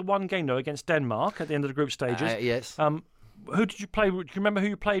played the 1 game, though, against Denmark at the end of the group stages. Yes. Who did you play with? Do you remember who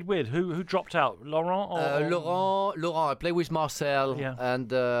you played with? Who dropped out? Laurent? Laurent. I played with Marcel. Yeah.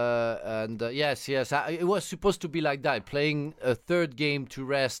 And yes. It was supposed to be like that, playing a 3rd game to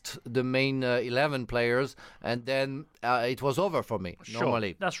rest the main 11 players, and then it was over for me. Sure.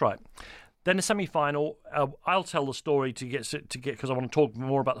 Normally. That's right. Then the semi-final, I'll tell the story to get because I want to talk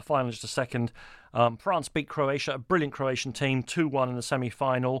more about the final in just a second. France beat Croatia, a brilliant Croatian team, 2-1 in the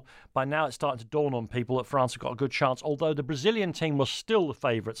semi-final. By now it's starting to dawn on people that France have got a good chance, although the Brazilian team was still the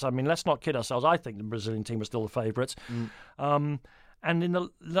favourites. I mean, let's not kid ourselves. I think the Brazilian team was still the favourites. And in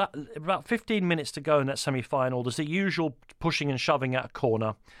about 15 minutes to go in that semi-final, there's the usual pushing and shoving at a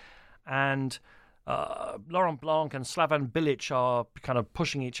corner. And Laurent Blanc and Slaven Bilic are kind of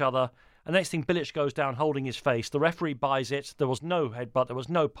pushing each other. And the next thing, Bilic goes down holding his face. The referee buys it. There was no headbutt. There was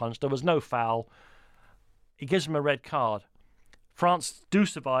no punch. There was no foul. he gives him a red card. France do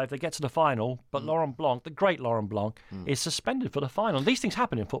survive. They get to the final, but Laurent Blanc, the great Laurent Blanc, is suspended for the final. These things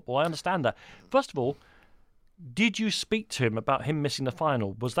happen in football. I understand that. First of all, did you speak to him about him missing the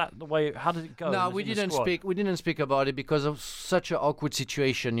final? Was that the way? How did it go? No, we didn't speak. We didn't speak about it because of such an awkward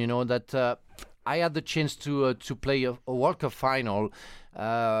situation. That I had the chance to play a World Cup final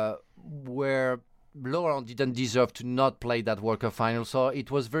where Laurent didn't deserve to not play that World Cup final, so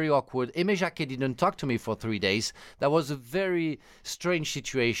it was very awkward. Aimé Jacquet didn't talk to me for 3 days. That was a very strange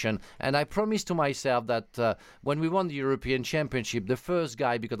situation, and I promised to myself that when we won the European Championship, the first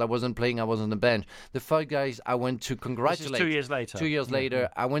guy, because I wasn't playing, I was on the bench, the first guys I went to congratulate. This is 2 years later. 2 years later,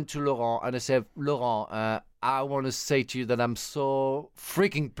 I went to Laurent and I said, Laurent, I want to say to you that I'm so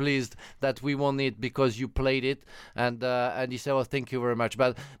freaking pleased that we won it because you played it, and he said, "Oh, thank you very much."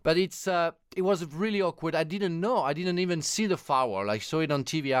 But it was really awkward. I didn't know. I didn't even see the foul. I saw it on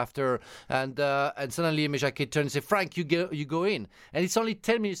TV after, and suddenly Aimé Jacquet turned and said, "Frank, you go in." And it's only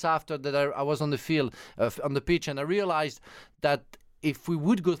 10 minutes after that I was on the field, on the pitch, and I realized that if we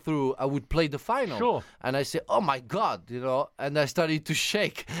would go through, I would play the final. Sure. And I said, "Oh my God," and I started to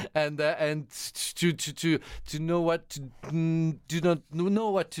shake and to know what to do not know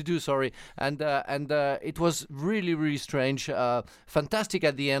what to do. Sorry, and it was really, really strange. Fantastic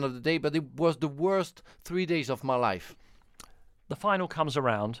at the end of the day, but it was the worst 3 days of my life. The final comes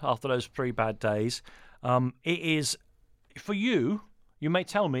around after those 3 bad days. It is for you. You may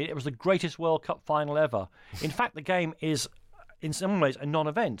tell me it was the greatest World Cup final ever. In fact, the game is, in some ways, a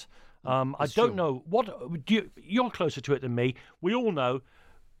non-event. I don't know what you're closer to it than me. We all know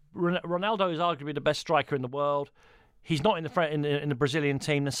Ronaldo is arguably the best striker in the world. He's not in the Brazilian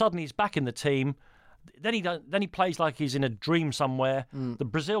team. Then suddenly he's back in the team. Then he plays like he's in a dream somewhere. The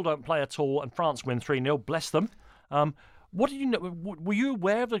Brazil don't play at all, and France win 3-0. Bless them. What did you know? Were you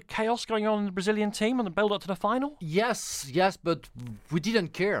aware of the chaos going on in the Brazilian team and the build-up to the final? Yes, but we didn't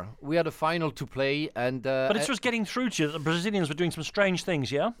care. We had a final to play, and but it was getting through to you that the Brazilians were doing some strange things,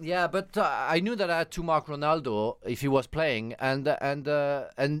 yeah. Yeah, but I knew that I had to mark Ronaldo if he was playing, and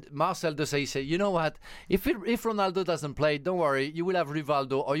Marcel Desailly said, "You know what? If Ronaldo doesn't play, don't worry. You will have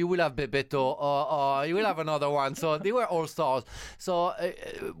Rivaldo, or you will have Bebeto, or you will have another one." So they were all stars. So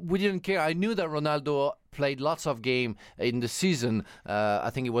we didn't care. I knew that Ronaldo played lots of game in the season. I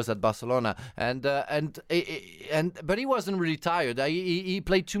think it was at Barcelona, but he wasn't really tired. He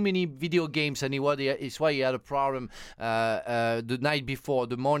played too many video games, and it's why he had a problem the night before,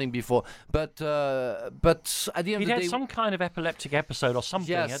 the morning before. But at the end of the day, he had some kind of epileptic episode or something,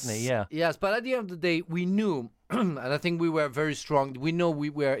 yes, hadn't he? Yeah. Yes, but at the end of the day, we knew. And I think we were very strong. We know we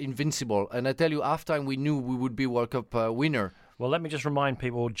were invincible. And I tell you, halftime, we knew we would be World Cup winner. Well, let me just remind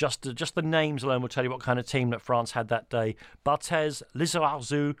people, just the names alone will tell you what kind of team that France had that day. Barthez,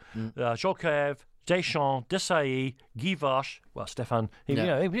 Lizarazu, Jokev, Deschamps, Desailly, Guy Varche, well, Stéphane,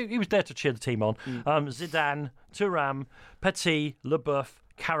 he was there to cheer the team on. Zidane, Thuram, Petit, Leboeuf,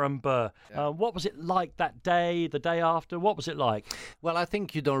 Karembeu. What was it like that day, the day after? What was it like? Well, I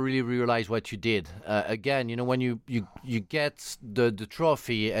think you don't really realize what you did. Again, when you get the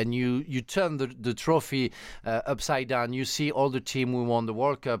trophy and you turn the trophy upside down, you see all the team who won the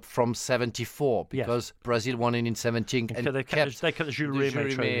World Cup from 74 because Brazil won it in 17 and they kept the Jules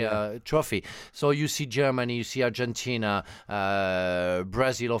Rimet trophy. So you see Germany, you see Argentina,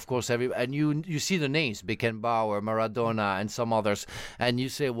 Brazil, of course, and you see the names, Beckenbauer, Maradona, and some others, and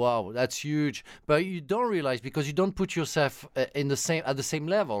you say, "Wow, that's huge," but you don't realize because you don't put yourself at the same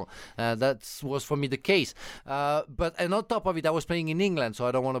level. That was for me the case. And on top of it, I was playing in England, so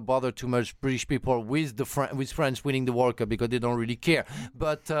I don't want to bother too much British people with with France winning the World Cup because they don't really care.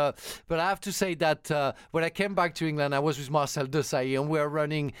 But I have to say that when I came back to England, I was with Marcel Desailly, and we were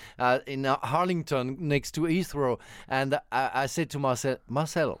running in Harlington next to Heathrow, and I said to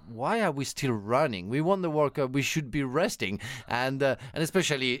Marcel, "Why are we still running? We won the World Cup. We should be resting." And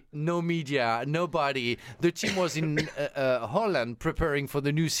especially no media, nobody. The team was in Holland preparing for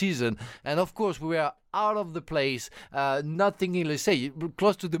the new season, and of course we were out of the place, nothing, let's say,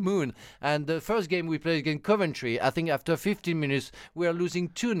 close to the moon. And the first game we played against Coventry, I think after 15 minutes, we were losing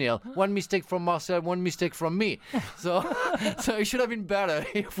 2-0. One mistake from Marcel, one mistake from me. So it should have been better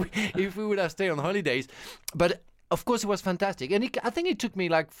if we would have stayed on holidays. But of course, it was fantastic. And I think it took me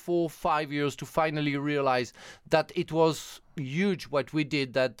like 4 or 5 years to finally realize that it was huge what we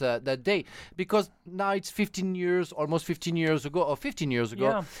did that day. Because now it's 15 years, almost 15 years ago, or 15 years ago.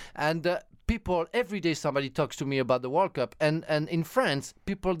 Yeah. And people, every day somebody talks to me about the World Cup. And in France,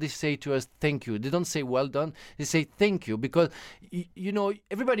 people, they say to us, "Thank you." They don't say "well done." They say "thank you." Because,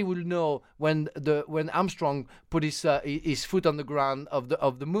 everybody will know when Armstrong put his foot on the ground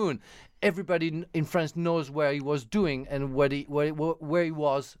of the moon. everybody in France knows where he was doing and where he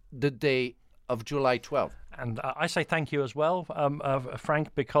was the day of July 12th. And I say thank you as well,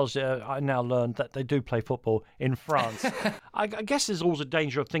 Frank, because I now learned that they do play football in France. I guess there's always a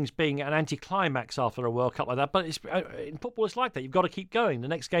danger of things being an anticlimax after a World Cup like that, but in football it's like that. You've got to keep going. The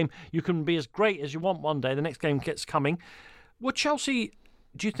next game, you can be as great as you want one day, the next game gets coming. Were Chelsea,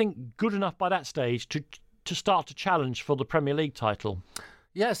 do you think, good enough by that stage to start to challenge for the Premier League title?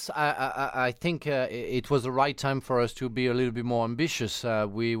 Yes, I think it was the right time for us to be a little bit more ambitious.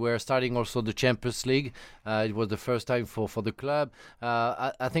 We were starting also the Champions League. It was the first time for the club.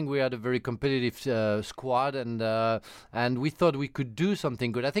 I think we had a very competitive squad, and we thought we could do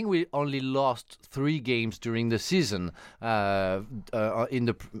something good. I think we only lost 3 games during the season in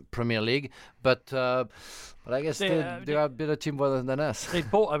the Premier League, but I guess they are a better team than us. They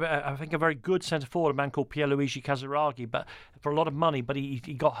bought, I think, a very good centre forward, a man called Pierluigi Casiraghi, but for a lot of money. But he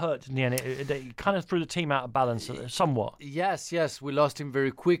got hurt in the end. It kind of threw the team out of balance somewhat. Yes, we lost him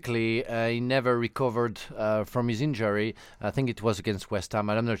very quickly. He never recovered from his injury. I think it was against West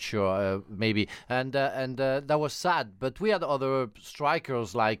Ham. I'm not sure, maybe. And that was sad. But we had other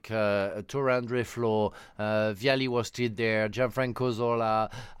strikers like Tore-André Flo, Vialli was still there, Gianfranco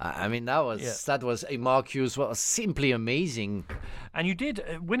Zola. I mean, that was a Marcus. Was simply amazing. And you did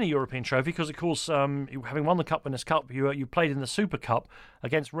win a European trophy because, of course, having won the Cup Winners' Cup, you played in the Super Cup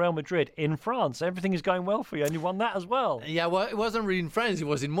against Real Madrid in France. Everything is going well for you, and you won that as well. Yeah, well, it wasn't really in France. It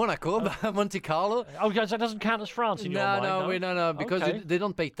was in Monaco, Monte Carlo. Oh, so that doesn't count as France in your mind? No, because they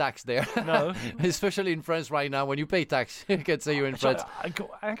don't pay tax there. No. Especially in France right now. When you pay tax, you can say you're in France.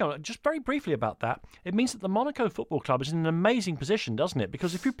 Hang on, just very briefly about that. It means that the Monaco Football Club is in an amazing position, doesn't it?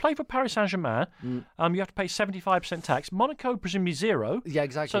 Because if you play for Paris Saint-Germain, you have to pay 75% tax. Monaco, presumably 0. Yeah,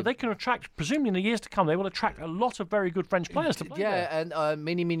 exactly. So they can attract, presumably in the years to come, they will attract a lot of very good French players to play there. And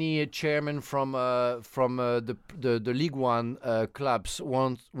many chairmen from the League One clubs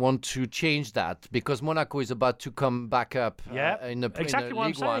want to change that because Monaco is about to come back up in the exactly why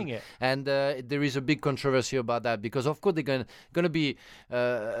League I'm saying One. it. And there is a big controversy about that because of course they're going to be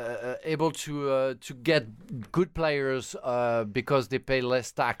able to get good players because they pay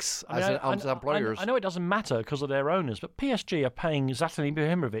less tax as employers. I know it doesn't matter because of their owners, but PSG are paying Zlatan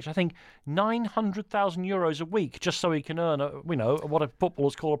Ibrahimovic, I think, €900,000 a week just so he can earn, what a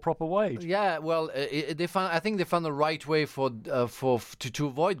footballers call a proper wage. Yeah, well, I think they found the right way to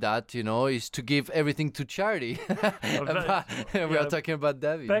avoid that. Is to give everything to charity. We are talking about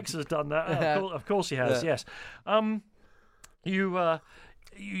David. Bex has done that. Of course he has. Yes.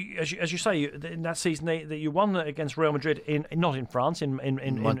 As you say, in that season that you won against Real Madrid not in France,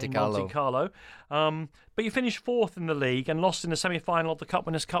 in Monte Carlo. But you finished 4th in the league and lost in the semi-final of the Cup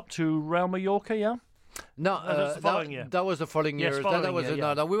Winners' Cup to Real Mallorca. Yeah. No, that was the following year. Yes,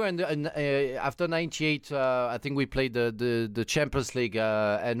 we were after '98. I think we played the Champions League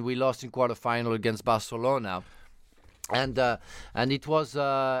and we lost in quarterfinal against Barcelona. And it was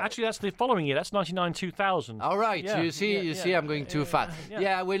actually that's the following year. That's 99-2000. All right, yeah, you see, I'm going too fast.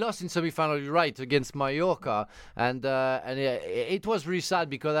 Yeah, we lost in semi-final. You're right, against Mallorca, and it was really sad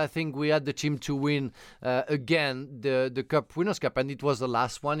because I think we had the team to win again the Cup Winners' Cup, and it was the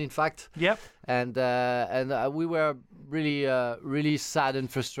last one, in fact. Yep. And we were really sad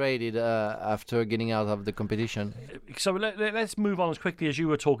and frustrated after getting out of the competition. So let's move on as quickly as you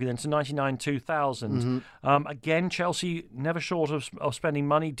were talking then to 99-2000. Again, Chelsea never short of spending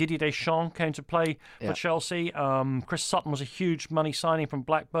money. Didier Deschamps came to play for Chelsea. Chris Sutton was a huge money signing from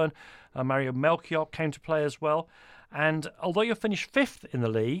Blackburn. Mario Melchior came to play as well. And although you finished 5th in the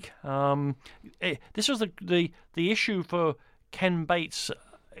league, this was the issue for Ken Bates.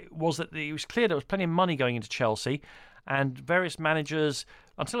 Was that it was clear there was plenty of money going into Chelsea, and various managers,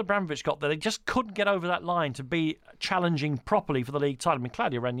 until Abramovich got there, they just couldn't get over that line to be challenging properly for the league title. I mean,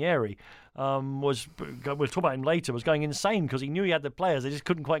 Claudio Ranieri we'll talk about him later, was going insane because he knew he had the players. They just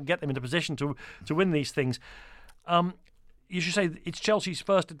couldn't quite get them into position to win these things. You should say it's Chelsea's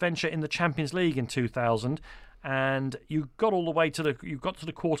first adventure in the Champions League in 2000. And you got all the way to the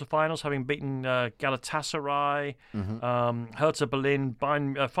quarterfinals, having beaten Galatasaray, Hertha Berlin,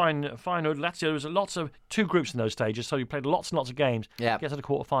 Feyenoord, Lazio. There was lots of 2 groups in those stages, so you played lots and lots of games. Yeah. Get to the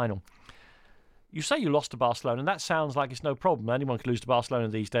quarterfinal. You say you lost to Barcelona, and that sounds like it's no problem. Anyone can lose to Barcelona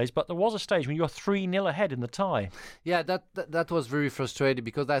these days. But there was a stage when you were 3-0 ahead in the tie. Yeah, that was very frustrating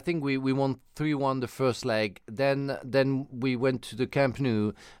because I think we won 3-1 the first leg. Then we went to the Camp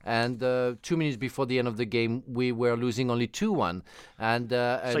Nou, and 2 minutes before the end of the game, we were losing only 2-1.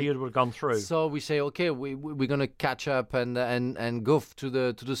 So you would have gone through. So we say, okay, we're going to catch up and go to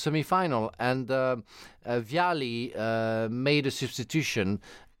the semi-final. And Vialli made a substitution.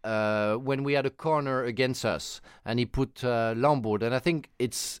 when we had a corner against us, and he put Lombard. And I think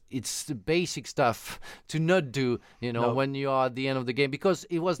it's the basic stuff to not do, when you are at the end of the game, because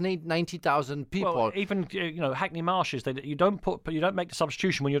it was 90,000 people. Well, even Hackney Marshes, you don't make the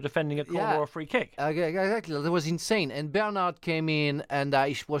substitution when you're defending a corner or a free kick. Exactly, that was insane. And Bernard came in, and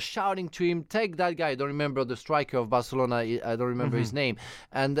I was shouting to him, "Take that guy." I don't remember the striker of Barcelona. I don't remember his name,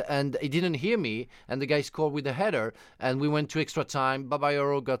 and he didn't hear me. And the guy scored with a header, and we went to extra time.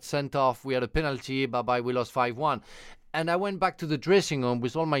 Babayaro got sent off. We had a penalty. We lost 5-1. And I went back to the dressing room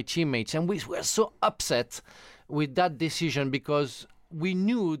with all my teammates, and we were so upset with that decision, because we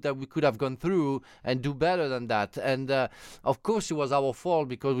knew that we could have gone through and do better than that. And of course, it was our fault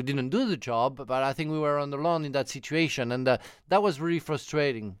because we didn't do the job, but I think we were on the lawn in that situation, and that was really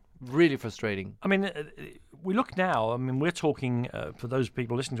frustrating. Really frustrating. I mean, we look now, we're talking, for those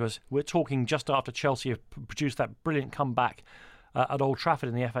people listening to us, we're talking just after Chelsea have produced that brilliant comeback at Old Trafford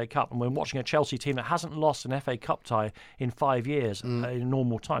in the FA Cup, and we're watching a Chelsea team that hasn't lost an FA Cup tie in 5 years in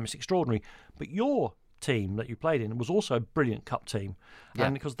normal time. It's extraordinary. But your team that you played in was also a brilliant cup team. Yeah.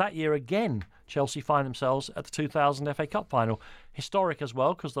 And because that year again, Chelsea find themselves at the 2000 FA Cup final. Historic as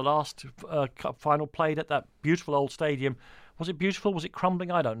well, because the last cup final played at that beautiful old stadium. Was it beautiful? Was it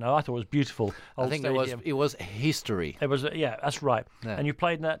crumbling? I don't know. I thought it was beautiful. I think it was history. It was, that's right. Yeah. And you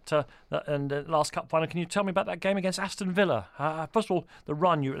played in that last cup final. Can you tell me about that game against Aston Villa? First of all, the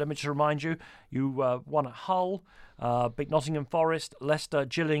run. Let me just remind you. You won at Hull, beat Nottingham Forest, Leicester,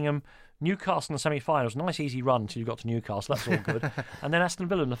 Gillingham, Newcastle in the semi-finals. Nice easy run until you got to Newcastle. That's all good. And then Aston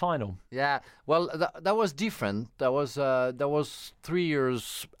Villa in the final. Yeah, well, that was different. That was 3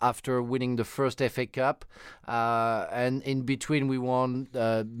 years after winning the first FA Cup, and in between we won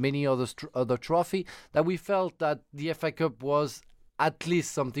many other trophy. That we felt that the FA Cup was at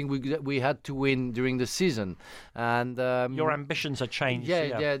least something we had to win during the season. And your ambitions have changed.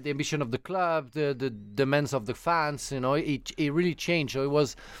 Yeah, the ambition of the club, the demands of the fans, it really changed. So it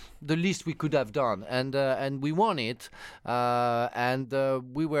was the least we could have done, and we won it, and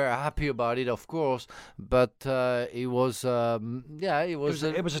we were happy about it, of course. But it was a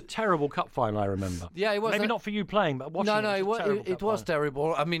terrible cup final. I remember. Yeah, it was maybe not for you playing, but watching. It was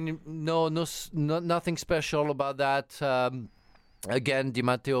terrible. I mean, nothing special about that. Again, Di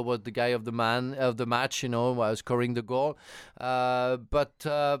Matteo was the guy of the match, was scoring the goal. But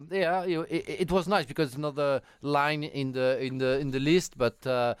it was nice because another line in the list, but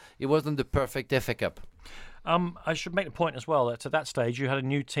it wasn't the perfect FA Cup. I should make the point as well that at that stage you had a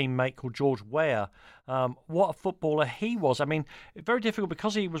new teammate called George Weah. What a footballer he was. I mean, very difficult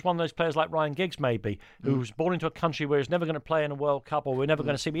because he was one of those players like Ryan Giggs, maybe, who was born into a country where he's never going to play in a World Cup, or we're never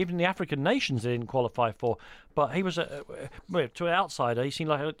going to see him. Even the African nations they didn't qualify for. But he was, to an outsider, he seemed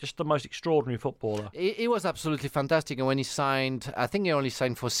like just the most extraordinary footballer. He was absolutely fantastic. And when he signed, I think he only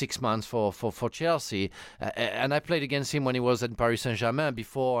signed for 6 months for Chelsea. And I played against him when he was at Paris Saint-Germain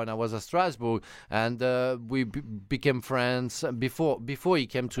before, and I was at Strasbourg. And we became friends before he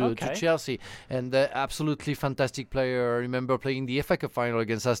came to Chelsea. And absolutely fantastic player. I remember playing the FA Cup final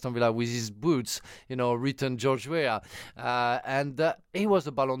against Aston Villa with his boots, written George Weah. And he was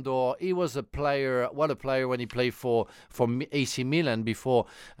a Ballon d'Or. He was a player. What a player when he played for AC Milan before.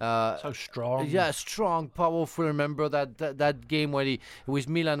 So strong. Yeah, strong, powerful. Remember that game with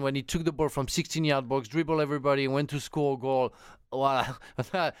Milan when he took the ball from 16-yard box, dribbled everybody, and went to score a goal. Wow,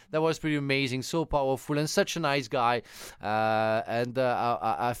 that was pretty amazing. So powerful and such a nice guy, and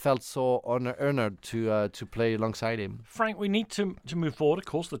I felt so honored to play alongside him. Frank, we need to move forward. Of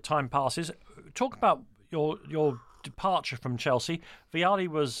course, the time passes. Talk about your departure from Chelsea. Vialli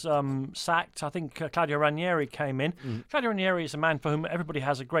was sacked. I think Claudio Ranieri came in. Claudio Ranieri is a man for whom everybody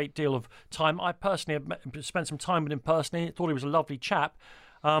has a great deal of time. I personally have spent some time with him personally. Thought he was a lovely chap.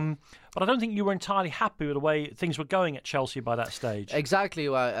 But I don't think you were entirely happy with the way things were going at Chelsea by that stage. Exactly.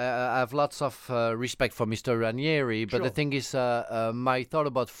 I have lots of respect for Mr. Ranieri, but the thing is, my thought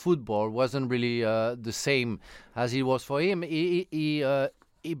about football wasn't really the same as it was for him.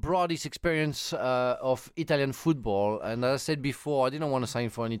 He brought his experience of Italian football, and as I said before, I didn't want to sign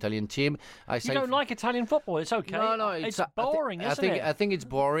for an Italian team. You don't like Italian football? It's okay. No, it's boring, isn't it? I think it's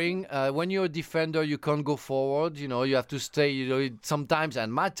boring. When you're a defender, you can't go forward. You have to stay. Sometimes,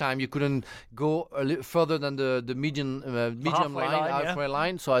 and my time, you couldn't go a little further than the medium halfway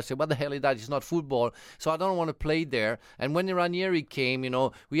line. So I said, what the hell is that? It's not football. So I don't want to play there. And when Ranieri came,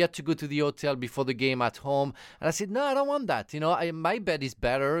 we had to go to the hotel before the game at home, and I said, no, I don't want that. My bed is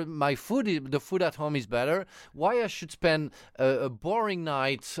better. The food at home is better. Why I should spend a boring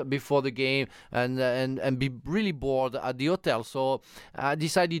night before the game and be really bored at the hotel? So I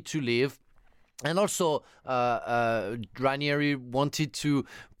decided to leave. And also, Ranieri wanted to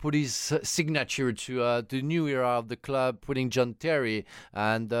put his signature to the new era of the club, putting John Terry,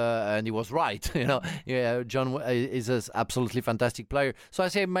 and he was right. Yeah, John is an absolutely fantastic player. So I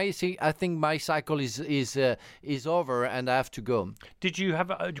think my cycle is over, and I have to go. Did you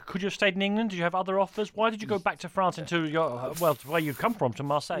have? Could you have stayed in England? Did you have other offers? Why did you go back to France into to where you come from, to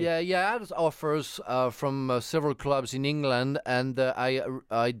Marseille? Yeah, I had offers from several clubs in England, and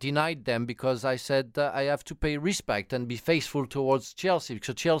I denied them because I said I have to pay respect and be faithful towards Chelsea,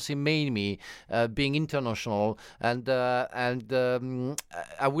 because Chelsea made me being international, and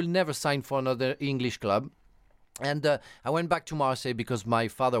I will never sign for another English club. And I went back to Marseille because my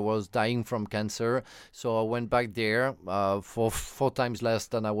father was dying from cancer. So I went back there for 4 times less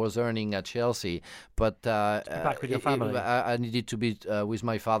than I was earning at Chelsea. But back with your family. I needed to be with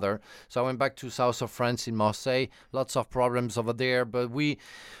my father. So I went back to south of France in Marseille. Lots of problems over there. But we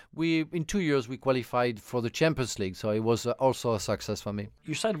in 2 years, we qualified for the Champions League. So it was also a success for me.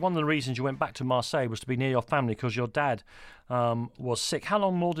 You said one of the reasons you went back to Marseille was to be near your family because your dad was sick. How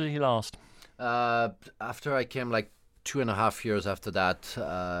long more did he last? After I came, like 2.5 years after that,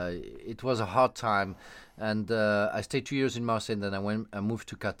 it was a hard time, and I stayed 2 years in Marseille, and then I moved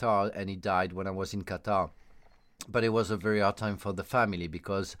to Qatar, and he died when I was in Qatar. But it was a very hard time for the family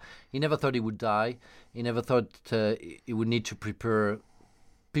because he never thought he would die. He never thought he would need to prepare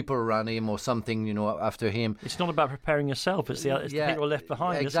people around him or something, after him. It's not about preparing yourself. It's the people left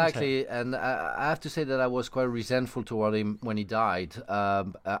behind. Exactly. Isn't it? And I have to say that I was quite resentful toward him when he died.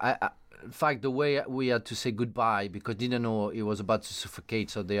 In fact, the way we had to say goodbye, because didn't know he was about to suffocate,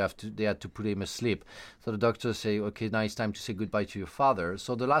 so they had to put him asleep. So the doctors say, okay, now it's time to say goodbye to your father.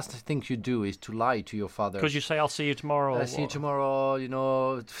 So the last thing you do is to lie to your father. Because you say, I'll see you tomorrow. I'll see you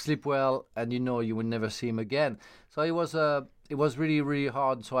tomorrow, sleep well, and you will never see him again. So it was really, really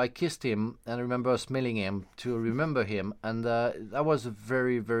hard. So I kissed him, and I remember smelling him to remember him. And that was a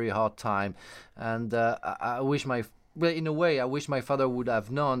very, very hard time. And I wish in a way, I wish my father would have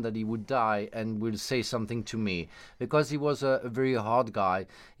known that he would die and would say something to me, because he was a very hard guy.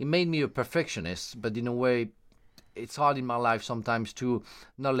 He made me a perfectionist, but in a way, it's hard in my life sometimes to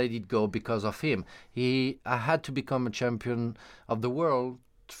not let it go because of him. I had to become a champion of the world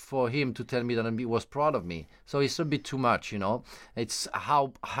for him to tell me that he was proud of me. So it's a bit too much, It's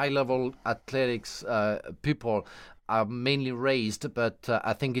how high-level athletics people are mainly raised, but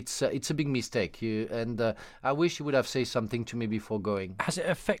I think it's a big mistake. I wish you would have said something to me before going. Has it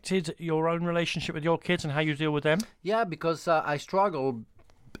affected your own relationship with your kids and how you deal with them? Yeah, because I struggle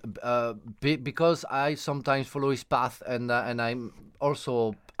because I sometimes follow his path, and I'm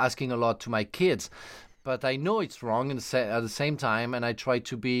also asking a lot to my kids. But I know it's wrong at the same time, and I try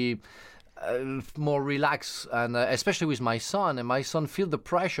to be more relaxed, and especially with my son. And my son feel the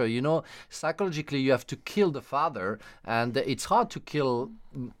pressure. Psychologically, you have to kill the father, and it's hard to kill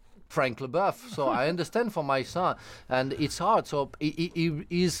Frank Leboeuf. So I understand for my son, and it's hard. So he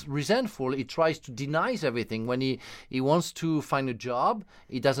is resentful. He tries to deny everything. When he wants to find a job,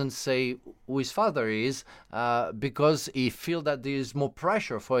 he doesn't say who his father is, because he feels that there is more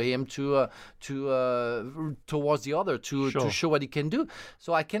pressure for him to towards the other to show what he can do.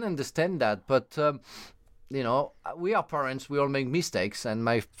 So I can understand that, but. We are parents. We all make mistakes, and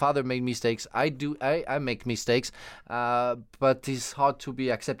my father made mistakes. I make mistakes, but it's hard to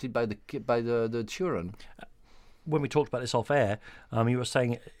be accepted by the children. When we talked about this off air, you were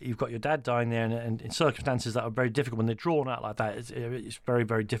saying you've got your dad dying there, and in circumstances that are very difficult when they're drawn out like that. It's very,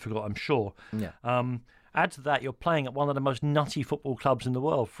 very difficult, I'm sure. Yeah. Add to that, you're playing at one of the most nutty football clubs in the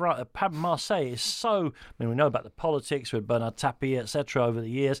world. Marseille is so... we know about the politics with Bernard Tapie, etc. over the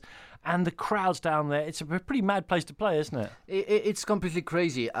years. And the crowds down there, it's a pretty mad place to play, isn't it? It's completely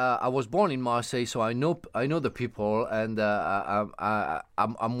crazy. I was born in Marseille, so I know the people, and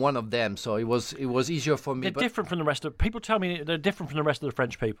I'm one of them. So it was easier for me. They're different from the rest of... People tell me they're different from the rest of the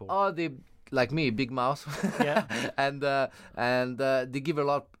French people. Oh, they... Like me, big mouth, yeah, and they give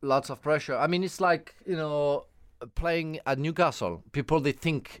lots of pressure. I mean, it's like playing at Newcastle. People, they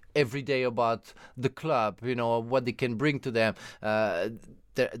think every day about the club, what they can bring to them.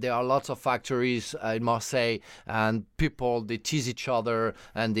 There are lots of factories in Marseille, and people, they tease each other,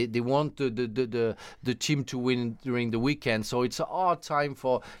 and they want the team to win during the weekend. So it's a hard time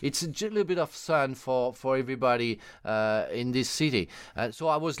it's a little bit of fun for everybody in this city. So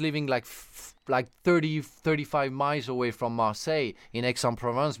I was living like 30-35 miles away from Marseille in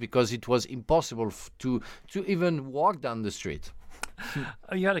Aix-en-Provence, because it was impossible to even walk down the street.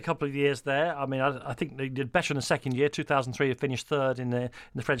 You had a couple of years there. I mean, I think they did better in the second year. 2003, they finished third in the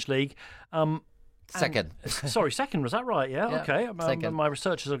French league. Second. Second, was that right? Yeah, okay. Second. My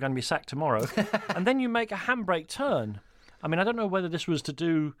researchers are going to be sacked tomorrow. And then you make a handbrake turn. I mean, I don't know whether this was to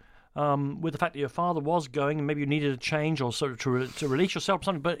do with the fact that your father was going and maybe you needed a change or sort of to release yourself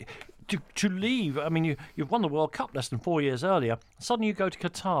from something, but to leave, I mean, you've won the World Cup less than 4 years earlier. Suddenly you go to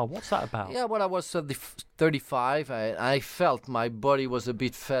Qatar. What's that about? Yeah, well, I was 35. I felt my body was a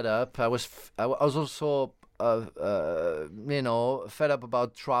bit fed up. I was also fed up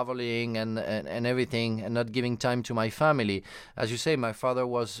about traveling and everything and not giving time to my family. As you say, my father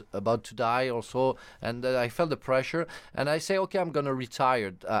was about to die also, and I felt the pressure. And I say, okay, I'm going to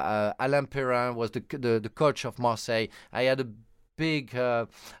retire. Alain Perrin was the coach of Marseille. I had a big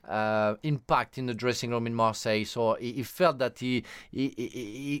impact in the dressing room in Marseille, so he felt that he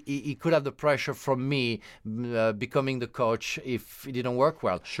could have the pressure from me becoming the coach if it didn't work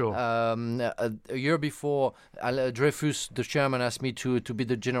well. Sure. A year before, Dreyfus, the chairman, asked me to be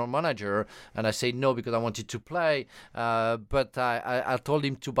the general manager, and I said no because I wanted to play. But I told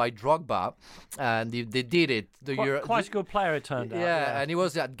him to buy Drogba, and they did it. Quite a good player, it turned out. Yeah, and he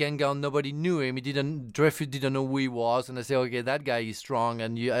was at Guingamp. Nobody knew him. Dreyfus didn't know who he was, and I said, okay, that guy is strong,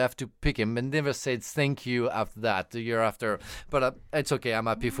 and you have to pick him. And never said thank you after that. The year after, but it's okay. I'm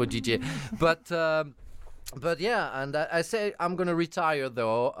happy for DJ. But yeah, and I say I'm gonna retire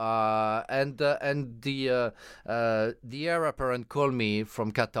though, and the heir apparent called me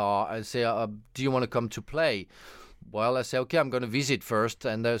from Qatar and say, do you want to come to play? Well, I said, okay, I'm going to visit first.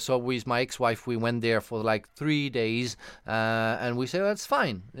 And so with my ex-wife, we went there for like 3 days. And we said, that's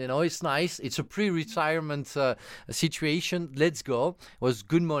fine. It's nice. It's a pre-retirement situation. Let's go. It was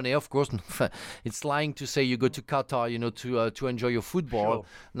good money, of course. It's lying to say you go to Qatar, to enjoy your football. Sure.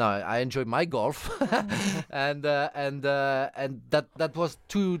 No, I enjoyed my golf. and that was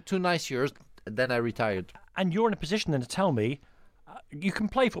two nice years. Then I retired. And you're in a position then to tell me, you can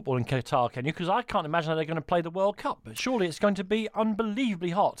play football in Qatar, can you? Because I can't imagine how they're going to play the World Cup. But surely it's going to be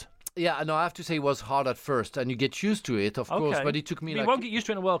unbelievably hot. Yeah, no, I have to say it was hard at first, and you get used to it, of course. But it took me. You won't get used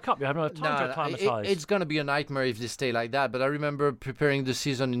to it in a World Cup. You have no time to acclimatise. It's going to be a nightmare if they stay like that. But I remember preparing the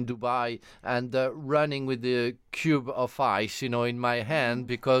season in Dubai and running with the cube of ice, in my hand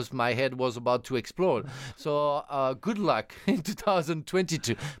because my head was about to explode. So good luck in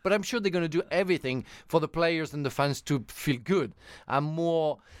 2022. But I'm sure they're going to do everything for the players and the fans to feel good. I'm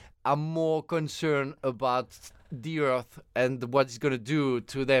more concerned about the earth and what it's going to do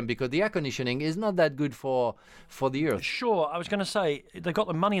to them, because the air conditioning is not that good for the earth. Sure, I was going to say they've got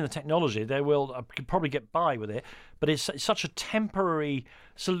the money and the technology. They will could probably get by with it, but it's such a temporary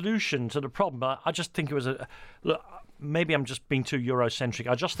solution to the problem. I just think it was look. Maybe I'm just being too Eurocentric.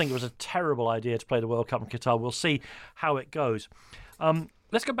 I just think it was a terrible idea to play the World Cup in Qatar. We'll see how it goes.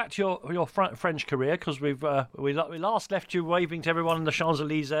 Let's go back to your French career, because we last left you waving to everyone in the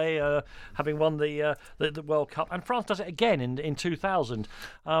Champs-Élysées, having won the World Cup, and France does it again in 2000.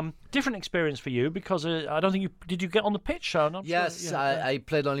 Different experience for you, because I don't think did you get on the pitch? Yes, sure. I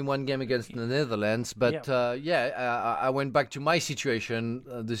played only one game against the Netherlands, but I went back to my situation,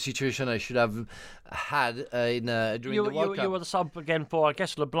 the situation I should have had during the World Cup. You were the sub again for, I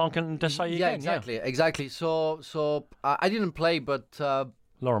guess, LeBlanc and Desailly again. Exactly. So I didn't play, but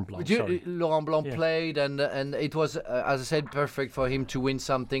Laurent Blanc. Laurent Blanc played, and it was, as I said, perfect for him to win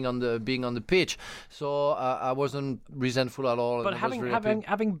something being on the pitch. So I wasn't resentful at all. But having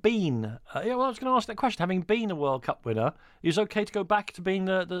been, I was going to ask that question. Having been a World Cup winner, is it okay to go back to being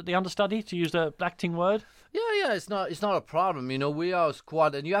the understudy, to use the acting word? Yeah, it's not a problem. We are a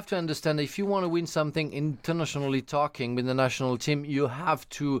squad, and you have to understand, if you want to win something internationally talking with the national team, you have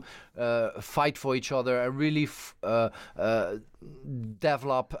to fight for each other and really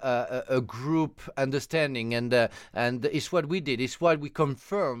develop a group understanding, and it's what we did. It's what we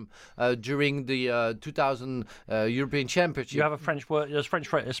confirmed during the 2000 European Championship. You have a French word, there's French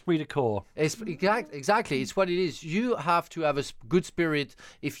phrase, esprit de corps. Exactly, it's what it is. You have to have a good spirit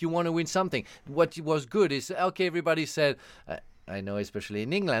if you want to win something. What was good is, okay, everybody said, I know, especially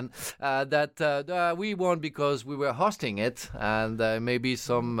in England, that we won because we were hosting it, and maybe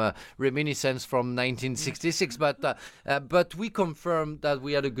some reminiscence from 1966. But we confirmed that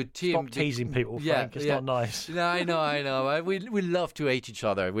we had a good team. Stop teasing people, Frank. It's not nice. No, I know. We love to hate each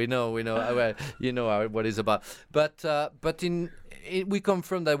other. We know. You know what it's about. But we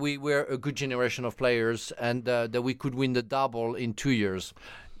confirmed that we were a good generation of players, and that we could win the double in 2 years.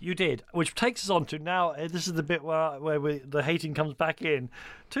 You did, which takes us on to now. This is the bit where the hating comes back in.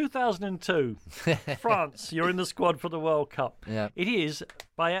 2002, France. You're in the squad for the World Cup. Yeah. It is,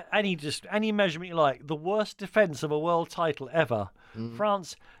 by any measurement you like, the worst defence of a world title ever.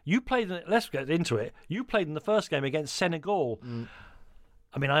 France. You played. Let's get into it. You played in the first game against Senegal.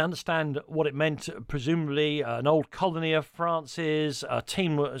 I mean, I understand what it meant. Presumably, an old colony of France's, a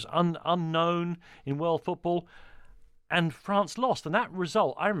team that was unknown in world football. and France lost. And that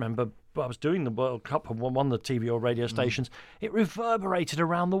result, I remember I was doing the World Cup and on the TV or radio stations. It reverberated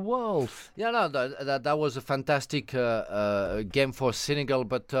around the world. Yeah, no, that was a fantastic game for Senegal.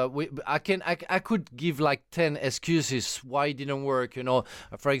 But I could give like 10 excuses why it didn't work.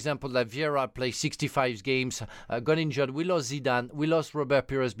 For example, that Vieira played 65 games, got injured. We lost Zidane, we lost Robert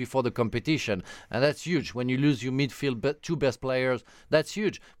Pires before the competition, and that's huge. When you lose your midfield two best players, that's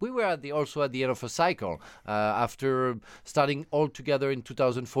huge. We were also at the end of a cycle after starting all together in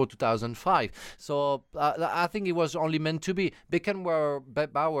 2004-2005. So I think it was only meant to be.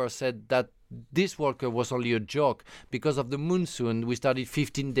 Beckenbauer said that this World Cup was only a joke because of the monsoon. We started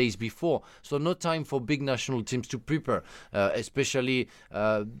 15 days before, so no time for big national teams to prepare, especially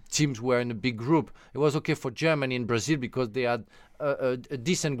teams who were in a big group. It was okay for Germany and Brazil because they had a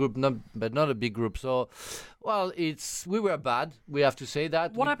decent group, but not a big group. So, well, we were bad. We have to say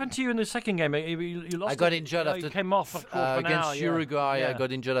that. What happened to you in the second game? You lost. I got injured after. You came off of course, against Uruguay. Yeah. I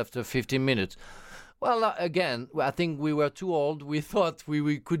got injured after 15 minutes. Well, again, I think we were too old. We thought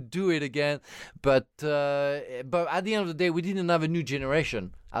we could do it again, but at the end of the day, we didn't have a new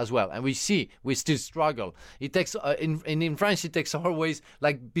generation as well, and we still struggle. It takes in France, it takes always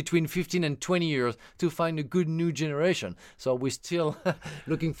like between 15 and 20 years to find a good new generation. So we're still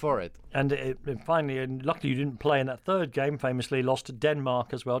looking for it. And finally, and luckily you didn't play in that third game. Famously lost to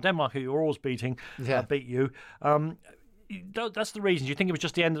Denmark as well. Denmark, who you're always beating, beat you. That's the reason. Do you think it was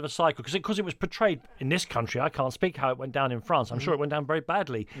just the end of a cycle? Because it was portrayed in this country. I can't speak how it went down in France. I'm sure it went down very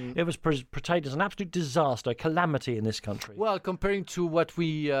badly. It was portrayed as an absolute disaster, calamity in this country. Well, comparing to what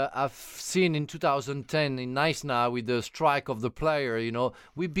we have seen in 2010 in Nice now with the strike of the player,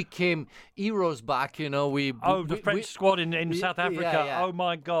 we became heroes back. The French squad in South Africa. Yeah. Oh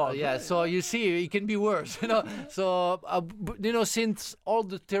my God. Yeah. So you see, it can be worse. So since all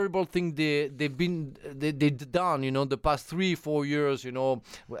the terrible things they've done, the past 3-4 years,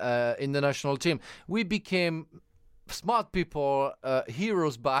 in the national team, we became smart people,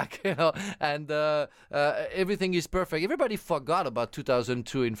 heroes back, and everything is perfect. Everybody forgot about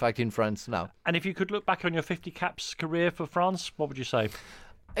 2002, in fact, in France now. And if you could look back on your 50 caps career for France, what would you say?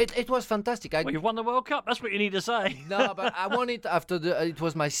 It was fantastic. You've won the World Cup. That's what you need to say. No, but I won it after it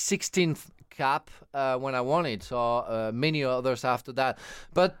was my 16th cap when I won it. So many others after that.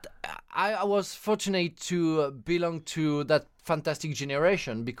 But I was fortunate to belong to that fantastic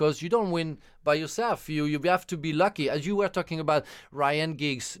generation because you don't win by yourself. You have to be lucky. As you were talking about, Ryan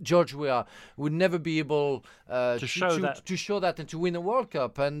Giggs, George Weah would never be able to show that and to win a World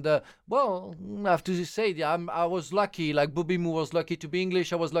Cup. And I have to say, I was lucky. Like Bobby Moore was lucky to be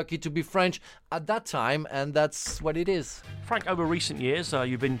English. I was lucky to be French at that time, and that's what it is. Frank, over recent years,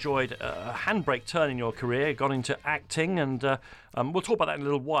 you've enjoyed a handbrake turn in your career, gone into acting, and we'll talk about that in a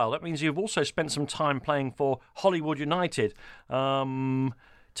little while. That means you've also spent some time playing for Hollywood United.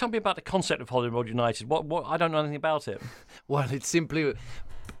 Tell me about the concept of Hollywood United. What I don't know anything about it. Well, it's simply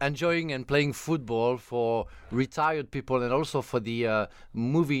enjoying and playing football for retired people and also for the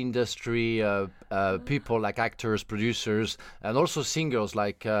movie industry people like actors, producers, and also singers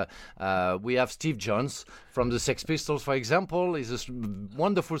like we have Steve Jones from the Sex Pistols, for example. He's a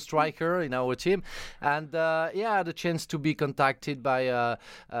wonderful striker in our team. And I had a chance to be contacted by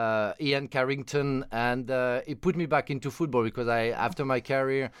Ian Carrington, and he put me back into football because after my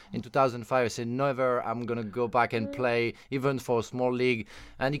career in 2005, I said, never, I'm going to go back and play, even for a small league.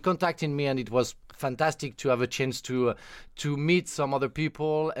 And he contacted me, and it was fantastic to have a chance to meet some other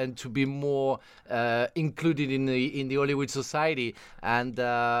people and to be more included in the Hollywood society. And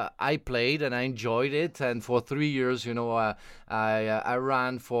I played and I enjoyed it. And for 3 years, I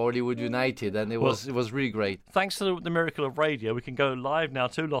ran for Hollywood United, and it was really great. Thanks to the miracle of radio, we can go live now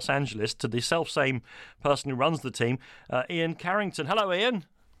to Los Angeles to the self-same person who runs the team, Ian Carrington. Hello, Ian.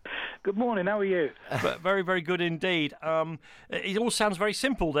 Good morning, how are you? Very, very good indeed. It all sounds very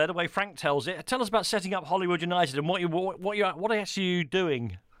simple there, the way Frank tells it. Tell us about setting up Hollywood United and what actually are you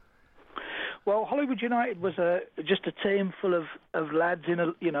doing? Well, Hollywood United was just a team full of lads in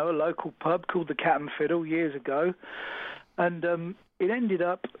a local pub called the Cat and Fiddle years ago, and it ended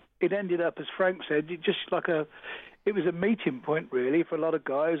up as Frank said, it was a meeting point really for a lot of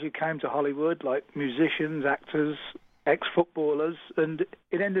guys who came to Hollywood, like musicians, actors, ex-footballers, and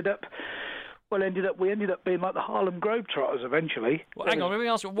we ended up being like the Harlem Globetrotters eventually. Well, hang on, let me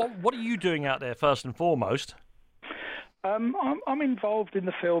ask you, what are you doing out there first and foremost? I'm involved in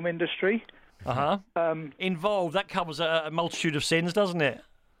the film industry. Involved, that covers a multitude of sins, doesn't it?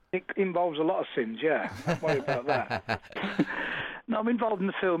 It involves a lot of sins, yeah. Don't worry about that. No, I'm involved in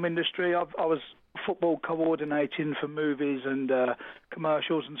the film industry. I was football coordinating for movies and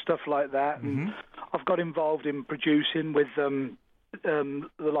commercials and stuff like that. And I've got involved in producing with the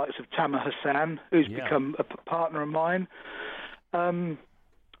likes of Tamer Hassan, who's become a partner of mine.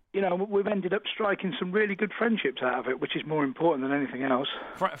 We've ended up striking some really good friendships out of it, which is more important than anything else.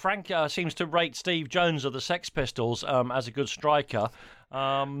 Frank seems to rate Steve Jones of the Sex Pistols as a good striker.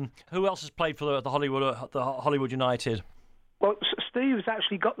 Who else has played for the Hollywood United? Well, Steve's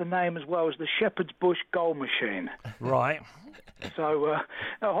actually got the name as well as the Shepherd's Bush Goal Machine. Right. So,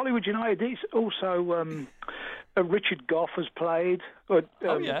 Hollywood United is also Richard Goff has played.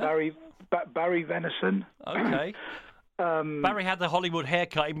 Barry Venison. Okay. Barry had the Hollywood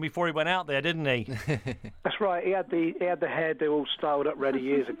haircut even before he went out there, didn't he? That's right. He had the hairdo all styled up ready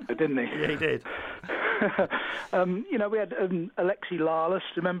years ago, didn't he? Yeah, he did. We had Alexi Lalas.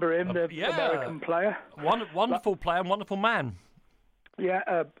 Remember him, the American player? Wonderful player and wonderful man.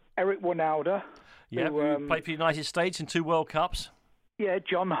 Yeah, Eric Wynalda. Yeah, who played for the United States in 2 World Cups. Yeah,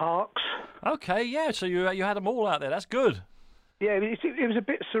 John Harkes. Okay, yeah. So you had them all out there. That's good. Yeah, it was a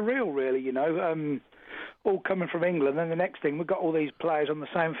bit surreal, really. All coming from England, and the next thing, we've got all these players on the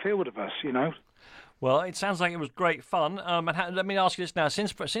same field of us, Well, it sounds like it was great fun. Let me ask you this now: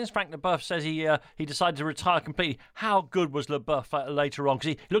 since Frank Leboeuf says he decided to retire completely, how good was Leboeuf later on? Because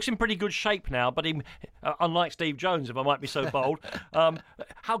he looks in pretty good shape now, but he, unlike Steve Jones, if I might be so bold,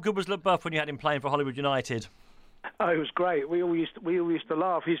 how good was Leboeuf when you had him playing for Hollywood United? Oh, it was great. We all used to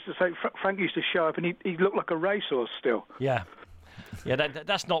laugh. He used to say Frank used to show up, and he looked like a racehorse still. Yeah.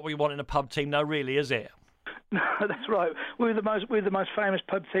 That's not what you want in a pub team, though, really, is it? No, that's right. We were the most famous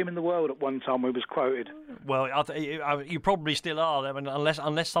pub team in the world at one time. We was quoted. Well, you probably still are, I mean,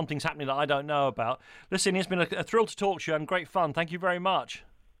 unless something's happening that I don't know about. Listen, it's been a thrill to talk to you and great fun. Thank you very much.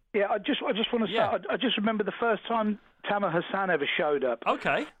 Yeah, I just want to say, I just remember the first time Tamer Hassan ever showed up.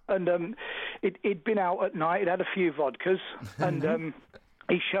 Okay. And he'd been out at night. He'd had a few vodkas, and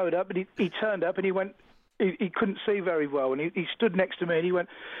he showed up, and he turned up, and he went. He couldn't see very well, and he stood next to me, and he went,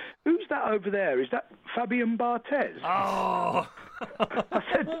 "Who's that over there? Is that Fabian Barthez?" Oh! I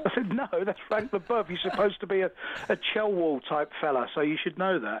said, no, that's Frank Leboeuf. He's supposed to be a Chelsea type fella, so you should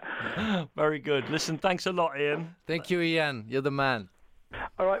know that. Very good. Listen, thanks a lot, Ian. Thank you, Ian. You're the man.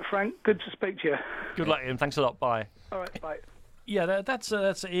 All right, Frank. Good to speak to you. Good luck, Ian. Thanks a lot. Bye. All right, bye. Yeah, that's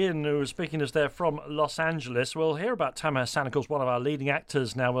Ian who was speaking to us there from Los Angeles. We'll hear about Tamer Hassan, of course, one of our leading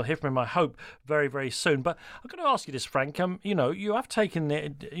actors now. We'll hear from him, I hope, very, very soon. But I'm going to ask you this, Frank. You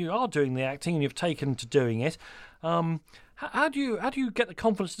are doing the acting and you've taken to doing it. How do you get the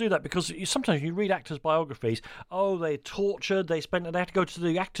confidence to do that? Because sometimes you read actors' biographies. Oh, they're tortured. They have to go to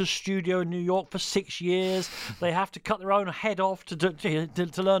the actors' studio in New York for 6 years. They have to cut their own head off to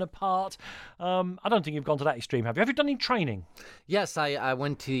learn a part. I don't think you've gone to that extreme, have you? Have you done any training? Yes, I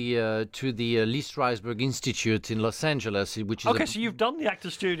went to the Lee Strasberg Institute in Los Angeles, which is so you've done the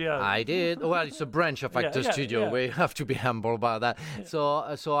actors' studio. I did. Well, it's a branch of actors' studio. Yeah. We have to be humble about that.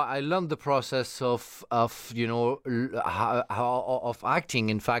 Yeah. So I learned the process of acting,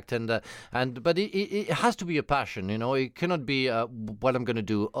 in fact, but it has to be a passion. It cannot be what I'm going to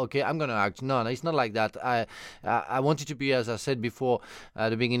do. Okay, I'm going to act. No, it's not like that. I wanted to be, as I said before at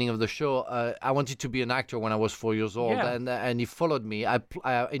the beginning of the show, I wanted to be an actor when I was 4 years old, and he followed me.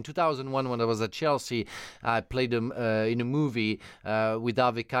 In 2001, when I was at Chelsea, I played him in a movie with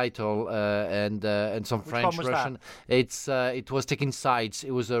Harvey Keitel and some French, Russian. It was Taking Sides.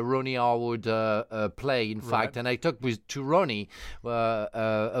 It was a Ronnie Harwood play, in fact, and I talked to Ronnie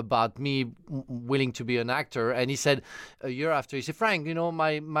about me willing to be an actor, and he said a year after, he said, "Frank,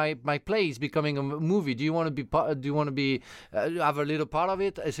 my play is becoming a movie. Do you want to be have a little part of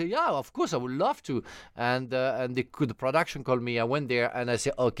it?" I said, "Yeah, of course, I would love to." And the production called me. I went there and I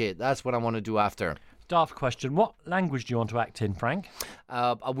said, "Okay, that's what I want to do after." Daft question. What language do you want to act in, Frank?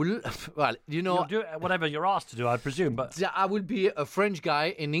 I will. Well, You'll do whatever you're asked to do, I presume. But I will be a French guy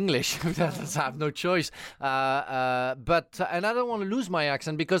in English. I have no choice. But I don't want to lose my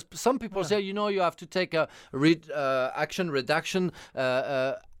accent, because some people say, you have to take a action reduction.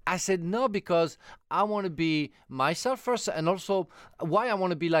 I said no, because I want to be myself first, and also why I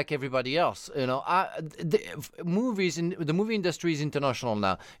want to be like everybody else. The movie industry is international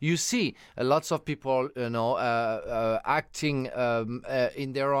now. You see lots of people, acting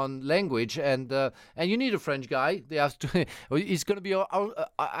in their own language, and you need a French guy. They have to. It's going to be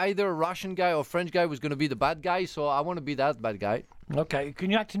either a Russian guy or French guy who's going to be the bad guy. So I want to be that bad guy. Okay,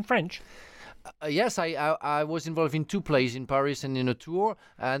 can you act in French? Yes, I was involved in 2 plays in Paris and in a tour,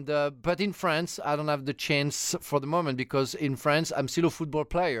 and but in France I don't have the chance for the moment, because in France I'm still a football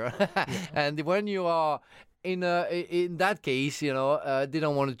player, and when you are in that case, they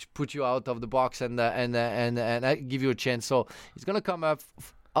don't want to put you out of the box and give you a chance. So it's gonna come up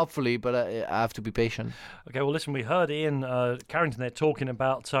hopefully, but I have to be patient. Okay, well, listen, we heard Ian Carrington there talking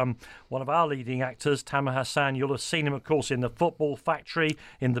about one of our leading actors, Tamer Hassan. You'll have seen him, of course, in The Football Factory,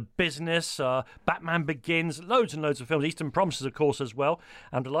 in The Business, Batman Begins, loads and loads of films. Eastern Promises, of course, as well.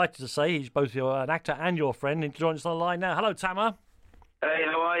 I'm delighted to say he's both an actor and your friend. He joins us on the line now. Hello, Tamer. Hey,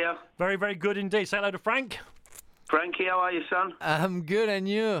 how are you? Very, very good indeed. Say hello to Frank. Frankie, how are you, son? I'm good, and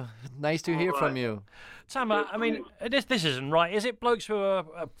you? Nice to hear from you. Tamer, I mean, this isn't right, is it? Blokes who are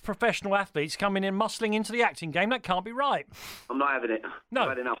professional athletes coming in, muscling into the acting game, that can't be right. I'm not having it. No. I've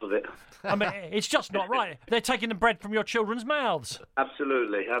had enough of it. I mean, it's just not right. They're taking the bread from your children's mouths.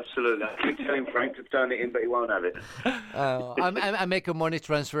 Absolutely. I keep telling Frank to turn it in, but he won't have it. I make a money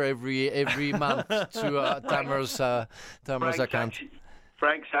transfer every month to Tamer's account.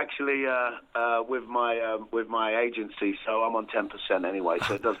 Frank's actually with my agency, so I'm on 10% anyway,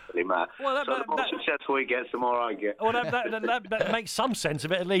 so it doesn't really matter. Well, the more successful he gets, the more I get. Well, that makes some sense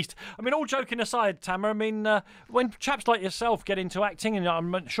of it, at least. I mean, all joking aside, Tamer, I mean, when chaps like yourself get into acting, and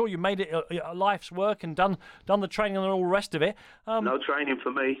I'm sure you made it a life's work and done the training and all the rest of it. No training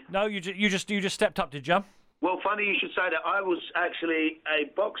for me. No, you just stepped up, did you? Well, funny you should say that. I was actually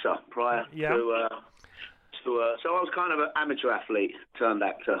a boxer prior to... So I was kind of an amateur athlete turned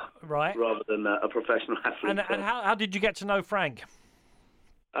actor, right? Rather than a professional athlete. And how did you get to know Frank?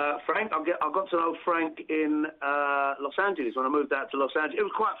 Frank, I got to know Frank in Los Angeles when I moved out to Los Angeles. It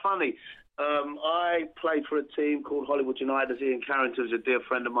was quite funny. I played for a team called Hollywood United, as Ian Carrington, who's a dear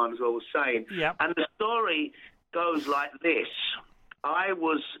friend of mine as well, was saying. Yep. And the story goes like this. I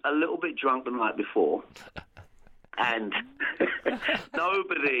was a little bit drunk the night before, and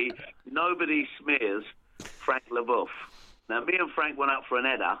nobody smears Frank LaBeouf. Now, me and Frank went out for an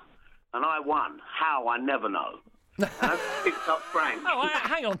header, and I won. How? I never know. And I picked up Frank. Oh,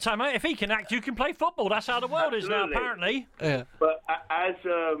 hang on, Tamer. If he can act, you can play football. That's how the world is now, apparently. Yeah. But as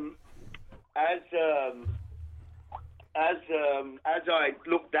I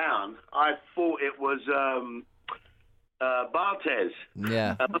looked down, I thought it was Barthez.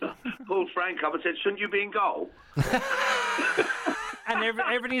 Yeah. Pulled Frank up and said, "Shouldn't you be in goal?" And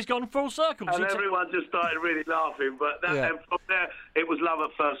everything's gone full circle. And everyone just started really laughing. But and from there, it was love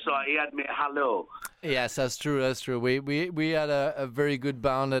at first sight. He had me at hello. Yes, that's true. We had a very good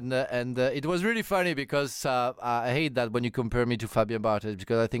bond, and it was really funny because I hate that when you compare me to Fabien Barthez,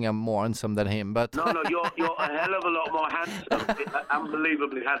 because I think I'm more handsome than him. But no, you're a hell of a lot more handsome,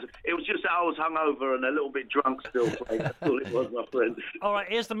 unbelievably handsome. It was just that I was hungover and a little bit drunk still. That's all it was, my friend. All right,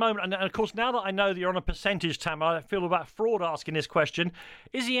 here's the moment, and of course, now that I know that you're on a percentage, Tamer, I feel about fraud asking this question.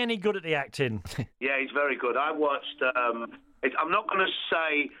 Is he any good at the acting? Yeah, he's very good. I watched. I'm not going to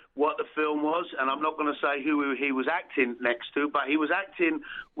say what the film was, and I'm not going to say who he was acting next to, but he was acting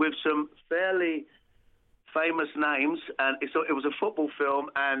with some fairly famous names, and it was a football film,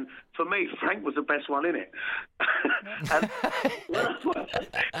 and for me, Frank was the best one in it. And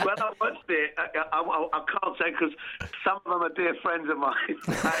when I watched it, I can't say because some of them are dear friends of mine.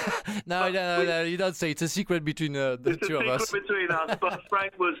 No, you don't say. It's a secret between the two of us. It's a secret between us, but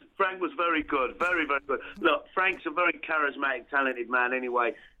Frank was very good, very, very good. Look, Frank's a very charismatic, talented man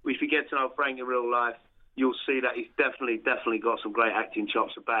anyway. If you get to know Frank in real life, you'll see that he's definitely got some great acting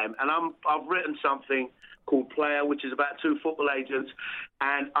chops about him. And I've written something called Player, which is about two football agents,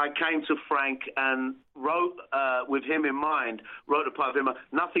 and I came to Frank and wrote with him in mind, wrote a part of him,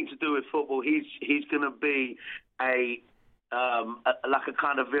 nothing to do with football. He's going to be like a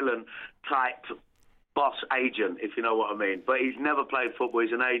kind of villain type boss agent, if you know what I mean. But he's never played football.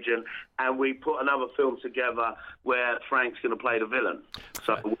 He's an agent, and we put another film together where Frank's going to play the villain.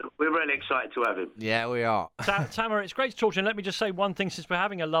 So we're really excited to have him. Yeah, we are. Tamer, it's great to talk to you. And let me just say one thing, since we're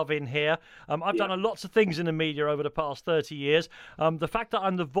having a love in here. I've done lots of things in the media over the past 30 years. The fact that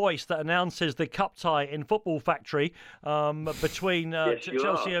I'm the voice that announces the cup tie in Football Factory between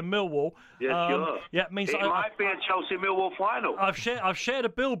Chelsea and Millwall. Yes, you are. Yeah, it means it might be a Chelsea-Millwall final. I've shared a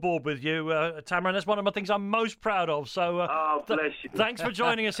billboard with you, Tamer, and that's one of my things I'm most proud of. So, bless you. Thanks for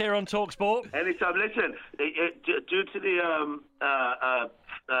joining us here on TalkSport. Anytime. Listen, due to the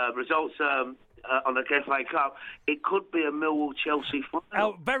results on the FA Cup, it could be a Millwall-Chelsea final.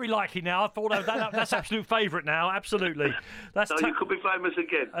 Oh, very likely now. I thought that's absolute favourite now. Absolutely. So you could be famous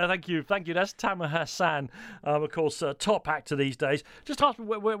again. Thank you. That's Tamer Hassan, of course, top actor these days. Just ask me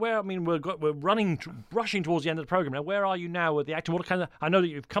where I mean, we're rushing towards the end of the programme now. Where are you now with the acting? What kind of? I know that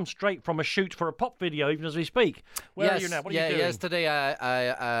you've come straight from a shoot for a pop video, even as we speak. Where are you now? What are you doing? Yesterday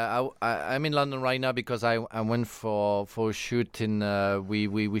I'm in London right now because I went for a shoot in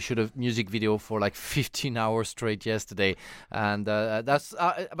we shoot a music video for for like 15 hours straight yesterday, and that's.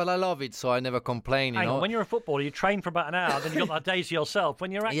 But I love it, so I never complain. Hang on, when you're a footballer, you train for about an hour, then you got that day to yourself.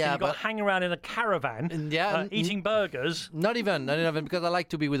 When you're acting, you've got to hang around in a caravan, eating burgers. Not even, because I like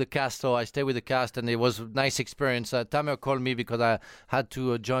to be with the cast, so I stay with the cast, and it was a nice experience. Tamer called me because I had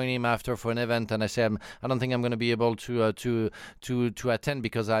to join him after for an event, and I said I don't think I'm going to be able to attend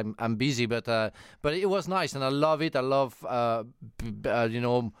because I'm busy, but it was nice, and I love it. I love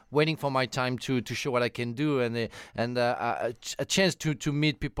waiting for my time to show what I can do, and a chance to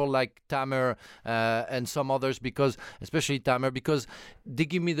meet people like Tamer and some others, because especially Tamer, because they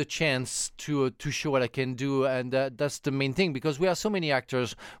give me the chance to show what I can do, and that's the main thing, because we have so many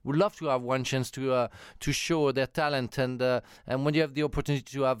actors who love to have one chance to show their talent, and when you have the opportunity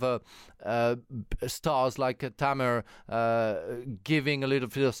to have stars like Tamer giving a little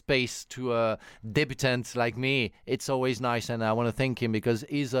bit of space to debutants like me, it's always nice, and I want to thank him because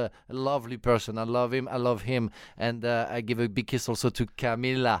he's a lovely person. I love him, and I give a big kiss also to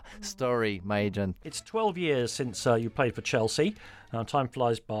Camilla Story, my agent. It's 12 years since you played for Chelsea. Time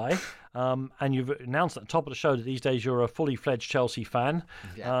flies by. And you've announced at the top of the show that these days you're a fully fledged Chelsea fan.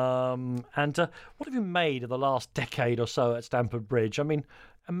 Yeah. And what have you made of the last decade or so at Stamford Bridge? I mean,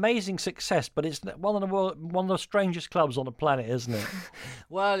 amazing success, but it's one of the strangest clubs on the planet, isn't it?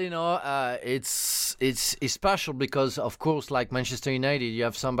 Well, it's special because, of course, like Manchester United, you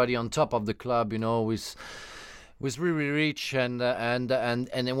have somebody on top of the club, who's really rich and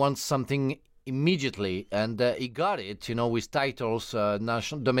he wants something immediately, and he got it, with titles,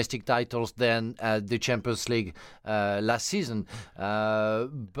 national domestic titles, then the Champions League last season.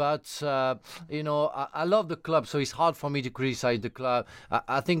 But I love the club, so it's hard for me to criticize the club.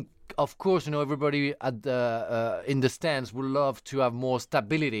 I think, of course, everybody at in the stands would love to have more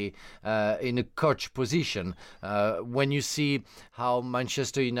stability in a coach position. When you see how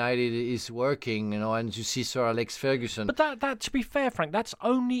Manchester United is working, and you see Sir Alex Ferguson. But that, to be fair, Frank, that's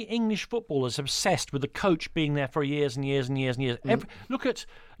only English footballers obsessed with the coach being there for years and years and years and years. Look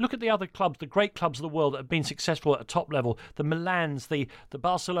at the other clubs, the great clubs of the world that have been successful at a top level. The Milans, the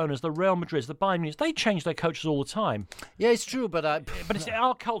Barcelonas, the Real Madrids, the Bayern Munich. They change their coaches all the time. Yeah, it's true, but it's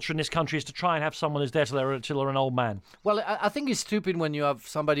our culture in this country is to try and have someone who's there till they're an old man. Well, I think it's stupid when you have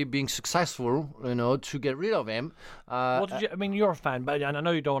somebody being successful, to get rid of him. You're a fan, but and I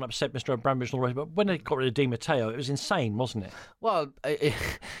know you don't want to upset Mr. Abramovich and all the rest, but when they got rid of Di Matteo, it was insane, wasn't it? Well, it's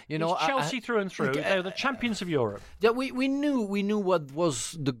Chelsea through and through. They were the champions of Europe. Yeah, we knew what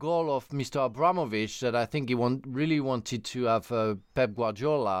was the goal of Mr. Abramovich, that I think he really wanted to have Pep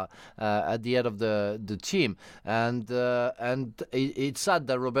Guardiola at the head of the team, and it's sad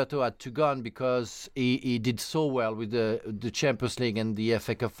that Roberto had to go because he did so well with the Champions League and the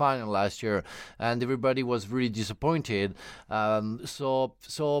FA Cup final last year, and everybody was really disappointed. So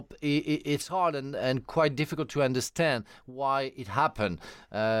it's hard and quite difficult to understand why it happened,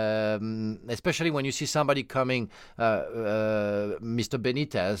 especially when you see somebody coming, Mr.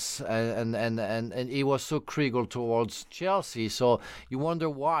 Benitez, and he was so critical towards Chelsea. So you wonder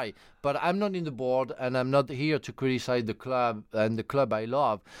why. But I'm not in the board, and I'm not here to criticize the club and the club I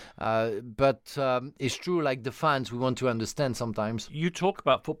love. But it's true, like the fans, we want to understand sometimes. You talk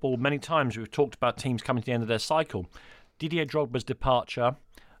about football many times. We've talked about teams coming to the end of their cycle. Didier Drogba's departure,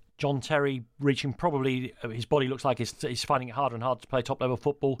 John Terry reaching probably, his body looks like he's finding it harder and harder to play top-level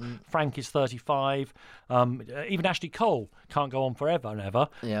football. Frank is 35. Even Ashley Cole can't go on forever and ever.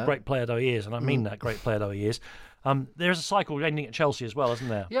 Yeah. Great player though he is, and I mean that, great player though he is. There's a cycle ending at Chelsea as well, isn't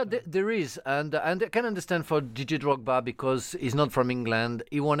there? Yeah, there is, and I can understand for Didier Drogba because he's not from England.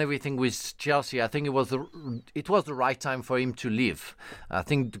 He won everything with Chelsea. I think it was the right time for him to leave. I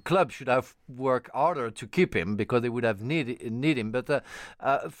think the club should have worked harder to keep him because they would have need him. But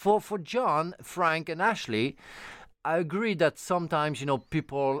for John, Frank, and Ashley, I agree that sometimes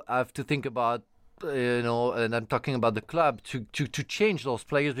people have to think about. And I'm talking about the club to change those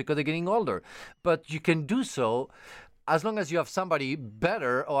players because they're getting older. But you can do so as long as you have somebody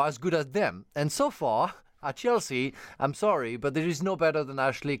better or as good as them. And so far, at Chelsea, I'm sorry, but there is no better than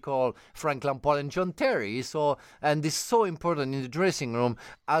Ashley Cole, Frank Lampard, and John Terry. And it's so important in the dressing room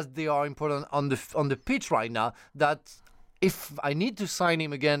as they are important on the pitch right now that if I need to sign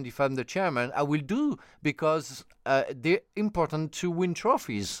him again, if I'm the chairman, I will do, because they're important to win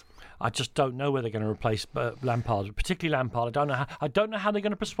trophies. I just don't know where they're going to replace Lampard, particularly Lampard. I don't know how they're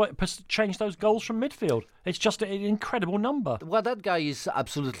going to change those goals from midfield. It's just an incredible number. Well, that guy is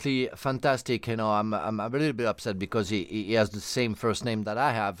absolutely fantastic. You know, I'm a little bit upset because he has the same first name that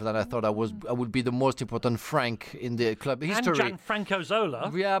I have. That I thought I would be the most important Frank in the club history. And Gianfranco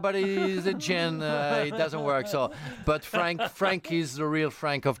Zola. Yeah, but he's a Gen. It doesn't work. So, but Frank is the real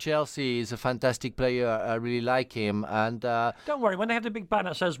Frank of Chelsea. He's a fantastic player. I really like him. And don't worry, when they have the big banner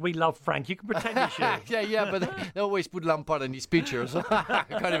that says "We love Frank," you can pretend it's you. yeah, but they always put Lampard in his pictures. I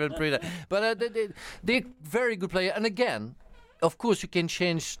can't even print it. But they're very good player. And again, of course, you can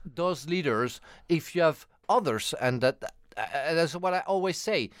change those leaders if you have others, and that's what I always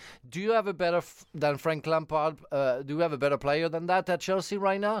say. Do you have a better than Frank Lampard? Do you have a better player than that at Chelsea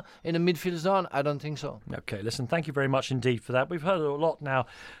right now in the midfield zone? I don't think so. Okay, listen, thank you very much indeed for that. We've heard a lot now,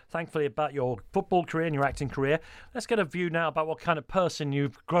 thankfully, about your football career and your acting career. Let's get a view now about what kind of person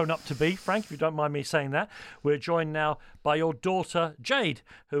you've grown up to be. Frank, if you don't mind me saying that. We're joined now by your daughter, Jade,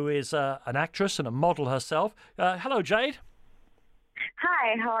 who is an actress and a model herself. Hello, Jade.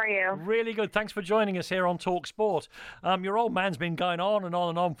 Hi, how are you? Really good. Thanks for joining us here on Talk Sport. Your old man's been going on and on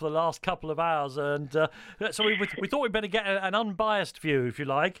and on for the last couple of hours, and so we thought we'd better get an unbiased view, if you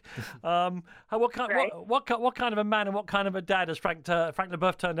like. What kind of a man and what kind of a dad has Frank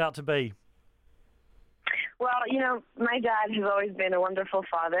Leboeuf turned out to be? Well, you know, my dad has always been a wonderful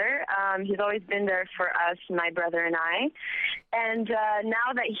father. He's always been there for us, my brother and I. And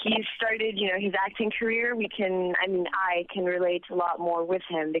now that he's started, you know, his acting career, I can relate a lot more with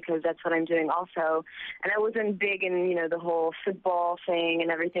him because that's what I'm doing also. And I wasn't big in, you know, the whole football thing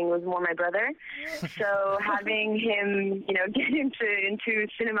and everything. It was more my brother. So having him, you know, get into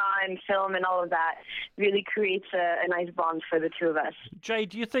cinema and film and all of that really creates a nice bond for the two of us. Jade,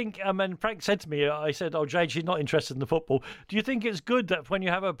 do you think, and Frank said to me, I said, oh, Jade, she's not interested in the football. Do you think it's good that when you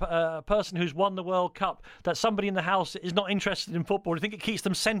have a person who's won the World Cup, that somebody in the house is not interested in football? Do you think it keeps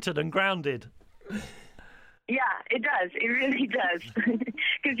them centred and grounded? Yeah, it does. It really does.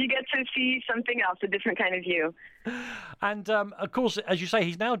 Because you get to see something else, a different kind of view. And, of course, as you say,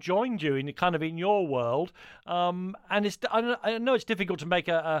 he's now joined you in your world. And I know it's difficult to make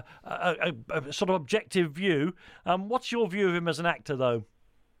a sort of objective view. What's your view of him as an actor, though?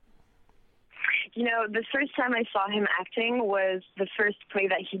 You know, the first time I saw him acting was the first play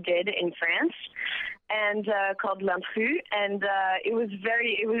that he did in France, and called L'Intrus, and it was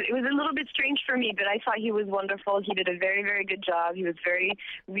a little bit strange for me, but I thought he was wonderful. He did a very, very good job. He was very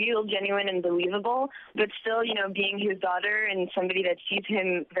real, genuine, and believable, but still, you know, being his daughter and somebody that sees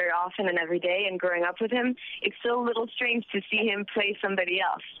him very often and every day and growing up with him, it's still a little strange to see him play somebody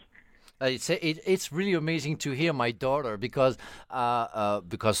else. It's really amazing to hear my daughter because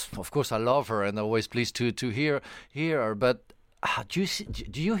of course I love her and always pleased to hear her. But do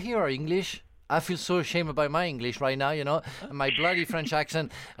you hear her English? I feel so ashamed about my English right now, you know, my bloody French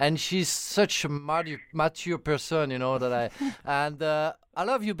accent. And she's such a mature person, you know, I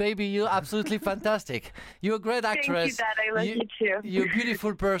love you, baby. You're absolutely fantastic. You're a great actress. Thank you, Dad. I love you too. You're a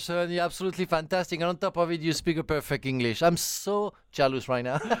beautiful person. You're absolutely fantastic. And on top of it, you speak a perfect English. I'm so jealous right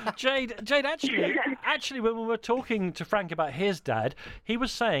now. Jade, actually, when we were talking to Frank about his dad, he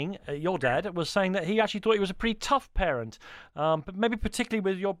was saying, your dad was saying that he actually thought he was a pretty tough parent, but maybe particularly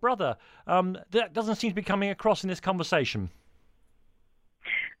with your brother. That doesn't seem to be coming across in this conversation.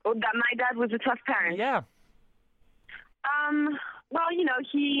 Oh, that my dad was a tough parent? Yeah. Well, you know,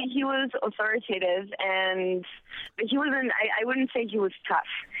 he was authoritative, but he wasn't. I wouldn't say he was tough.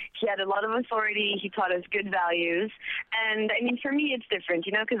 He had a lot of authority. He taught us good values, and I mean, for me, it's different,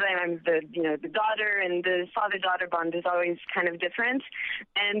 you know, because I'm the daughter, and the father-daughter bond is always kind of different.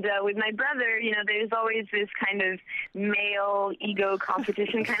 And with my brother, you know, there's always this kind of male ego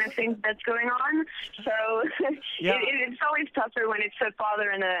competition kind of thing that's going on. So yeah. it's always tougher when it's a father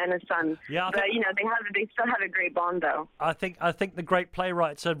and a son. Yeah, but you know, they still have a great bond, though. I think the great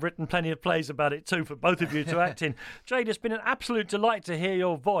playwrights have written plenty of plays about it too for both of you to act in. Jade, it's been an absolute delight to hear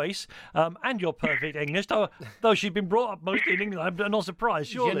your voice and your perfect English, though she's been brought up mostly in England. I'm not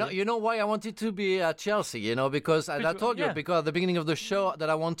surprised, surely. You know why I wanted to be at Chelsea, you know, because I told you, because at the beginning of the show that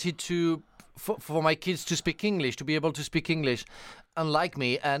I wanted to for my kids to speak English, to be able to speak English, unlike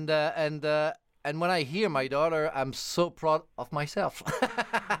me, and when I hear my daughter, I'm so proud of myself.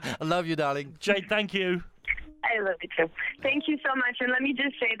 I love you, darling. Jade, thank you. I love you too. Thank you so much. And let me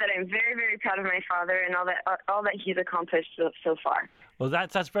just say that I'm very, very proud of my father and all that he's accomplished so far. Well,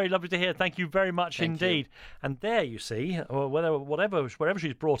 that's very lovely to hear. Thank you very much indeed. And there you see, wherever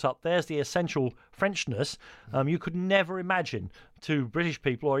she's brought up, there's the essential Frenchness. You could never imagine two British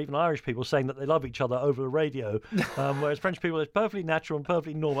people or even Irish people saying that they love each other over the radio, whereas French people, it's perfectly natural and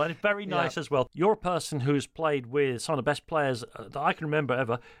perfectly normal, and it's very nice as well. You're a person who's played with some of the best players that I can remember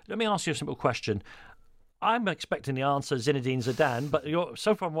ever. Let me ask you a simple question. I'm expecting the answer Zinedine Zidane, but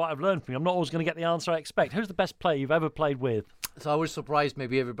so far from what I've learned from you, I'm not always going to get the answer I expect. Who's the best player you've ever played with? So I was surprised,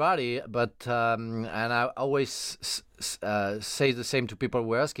 maybe everybody, but and I always say the same to people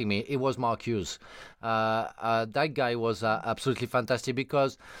who are asking me. It was Mark Hughes. That guy was absolutely fantastic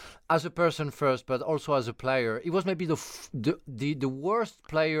because, as a person first, but also as a player, he was maybe the worst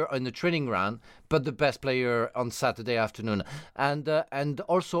player on the training ground, but the best player on Saturday afternoon, and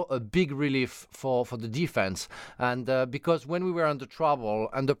also a big relief for the defense. And because when we were under trouble,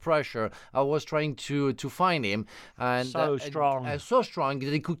 under pressure, I was trying to find him, and so strong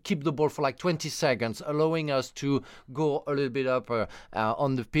that he could keep the ball for like 20 seconds, allowing us to go a little bit up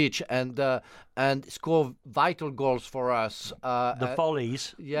on the pitch and score vital goals for us. The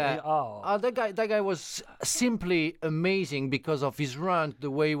volleys. Yeah. That guy was simply amazing because of his run, the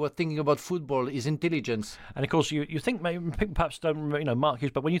way he was thinking about football, his intelligence. And of course, you think maybe people perhaps don't remember, Mark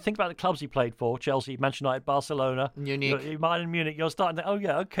Hughes, but when you think about the clubs he played for, Chelsea, Manchester United, Barcelona, Munich, you're starting to think, oh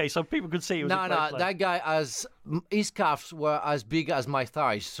yeah, okay, so people could see he was a great player. That guy his calves were as big as my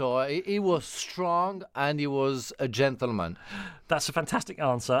thighs, so he was strong and he was a gentleman. That's a fantastic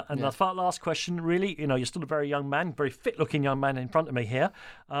answer. And the last question, really, you're still a very young man, very fit-looking young man in front of me here.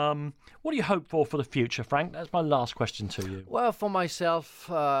 What do you hope for the future, Frank? That's my last question to you. Well, for myself,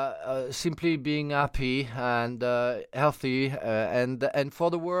 simply being happy and healthy, and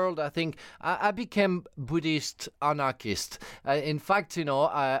for the world, I think I became Buddhist anarchist. In fact,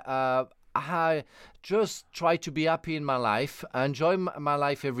 I just try to be happy in my life, enjoy my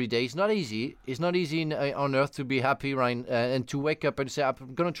life every day. It's not easy. It's not easy on earth to be happy, right? And to wake up and say,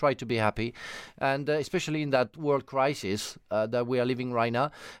 I'm going to try to be happy. And especially in that world crisis that we are living right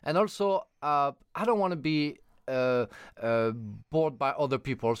now. And also, I don't want to be bored by other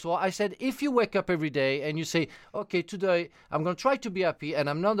people. So I said, if you wake up every day and you say, okay, today I'm going to try to be happy and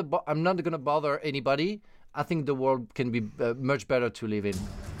I'm not going to bother anybody, I think the world can be much better to live in.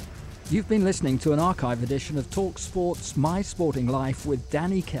 You've been listening to an archive edition of Talk Sport's My Sporting Life with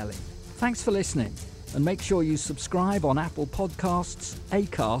Danny Kelly. Thanks for listening, and make sure you subscribe on Apple Podcasts,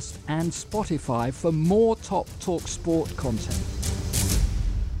 Acast and Spotify for more top Talk Sport content.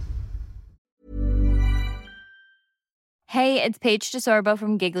 Hey, it's Paige DeSorbo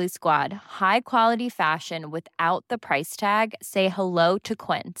from Giggly Squad. High quality fashion without the price tag. Say hello to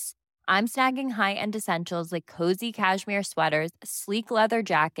Quince. I'm snagging high-end essentials like cozy cashmere sweaters, sleek leather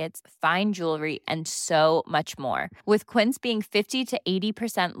jackets, fine jewelry, and so much more. With Quince being 50 to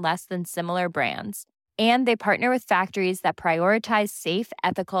 80% less than similar brands. And they partner with factories that prioritize safe,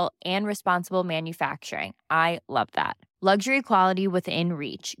 ethical, and responsible manufacturing. I love that. Luxury quality within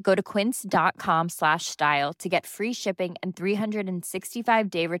reach. Go to quince.com/style to get free shipping and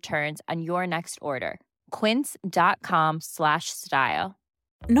 365-day returns on your next order. Quince.com/style.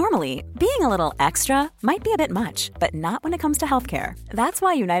 Normally, being a little extra might be a bit much, but not when it comes to healthcare. That's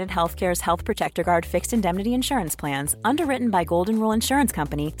why United Healthcare's Health Protector Guard fixed indemnity insurance plans, underwritten by Golden Rule Insurance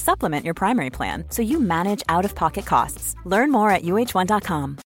Company, supplement your primary plan so you manage out-of-pocket costs. Learn more at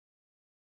uh1.com.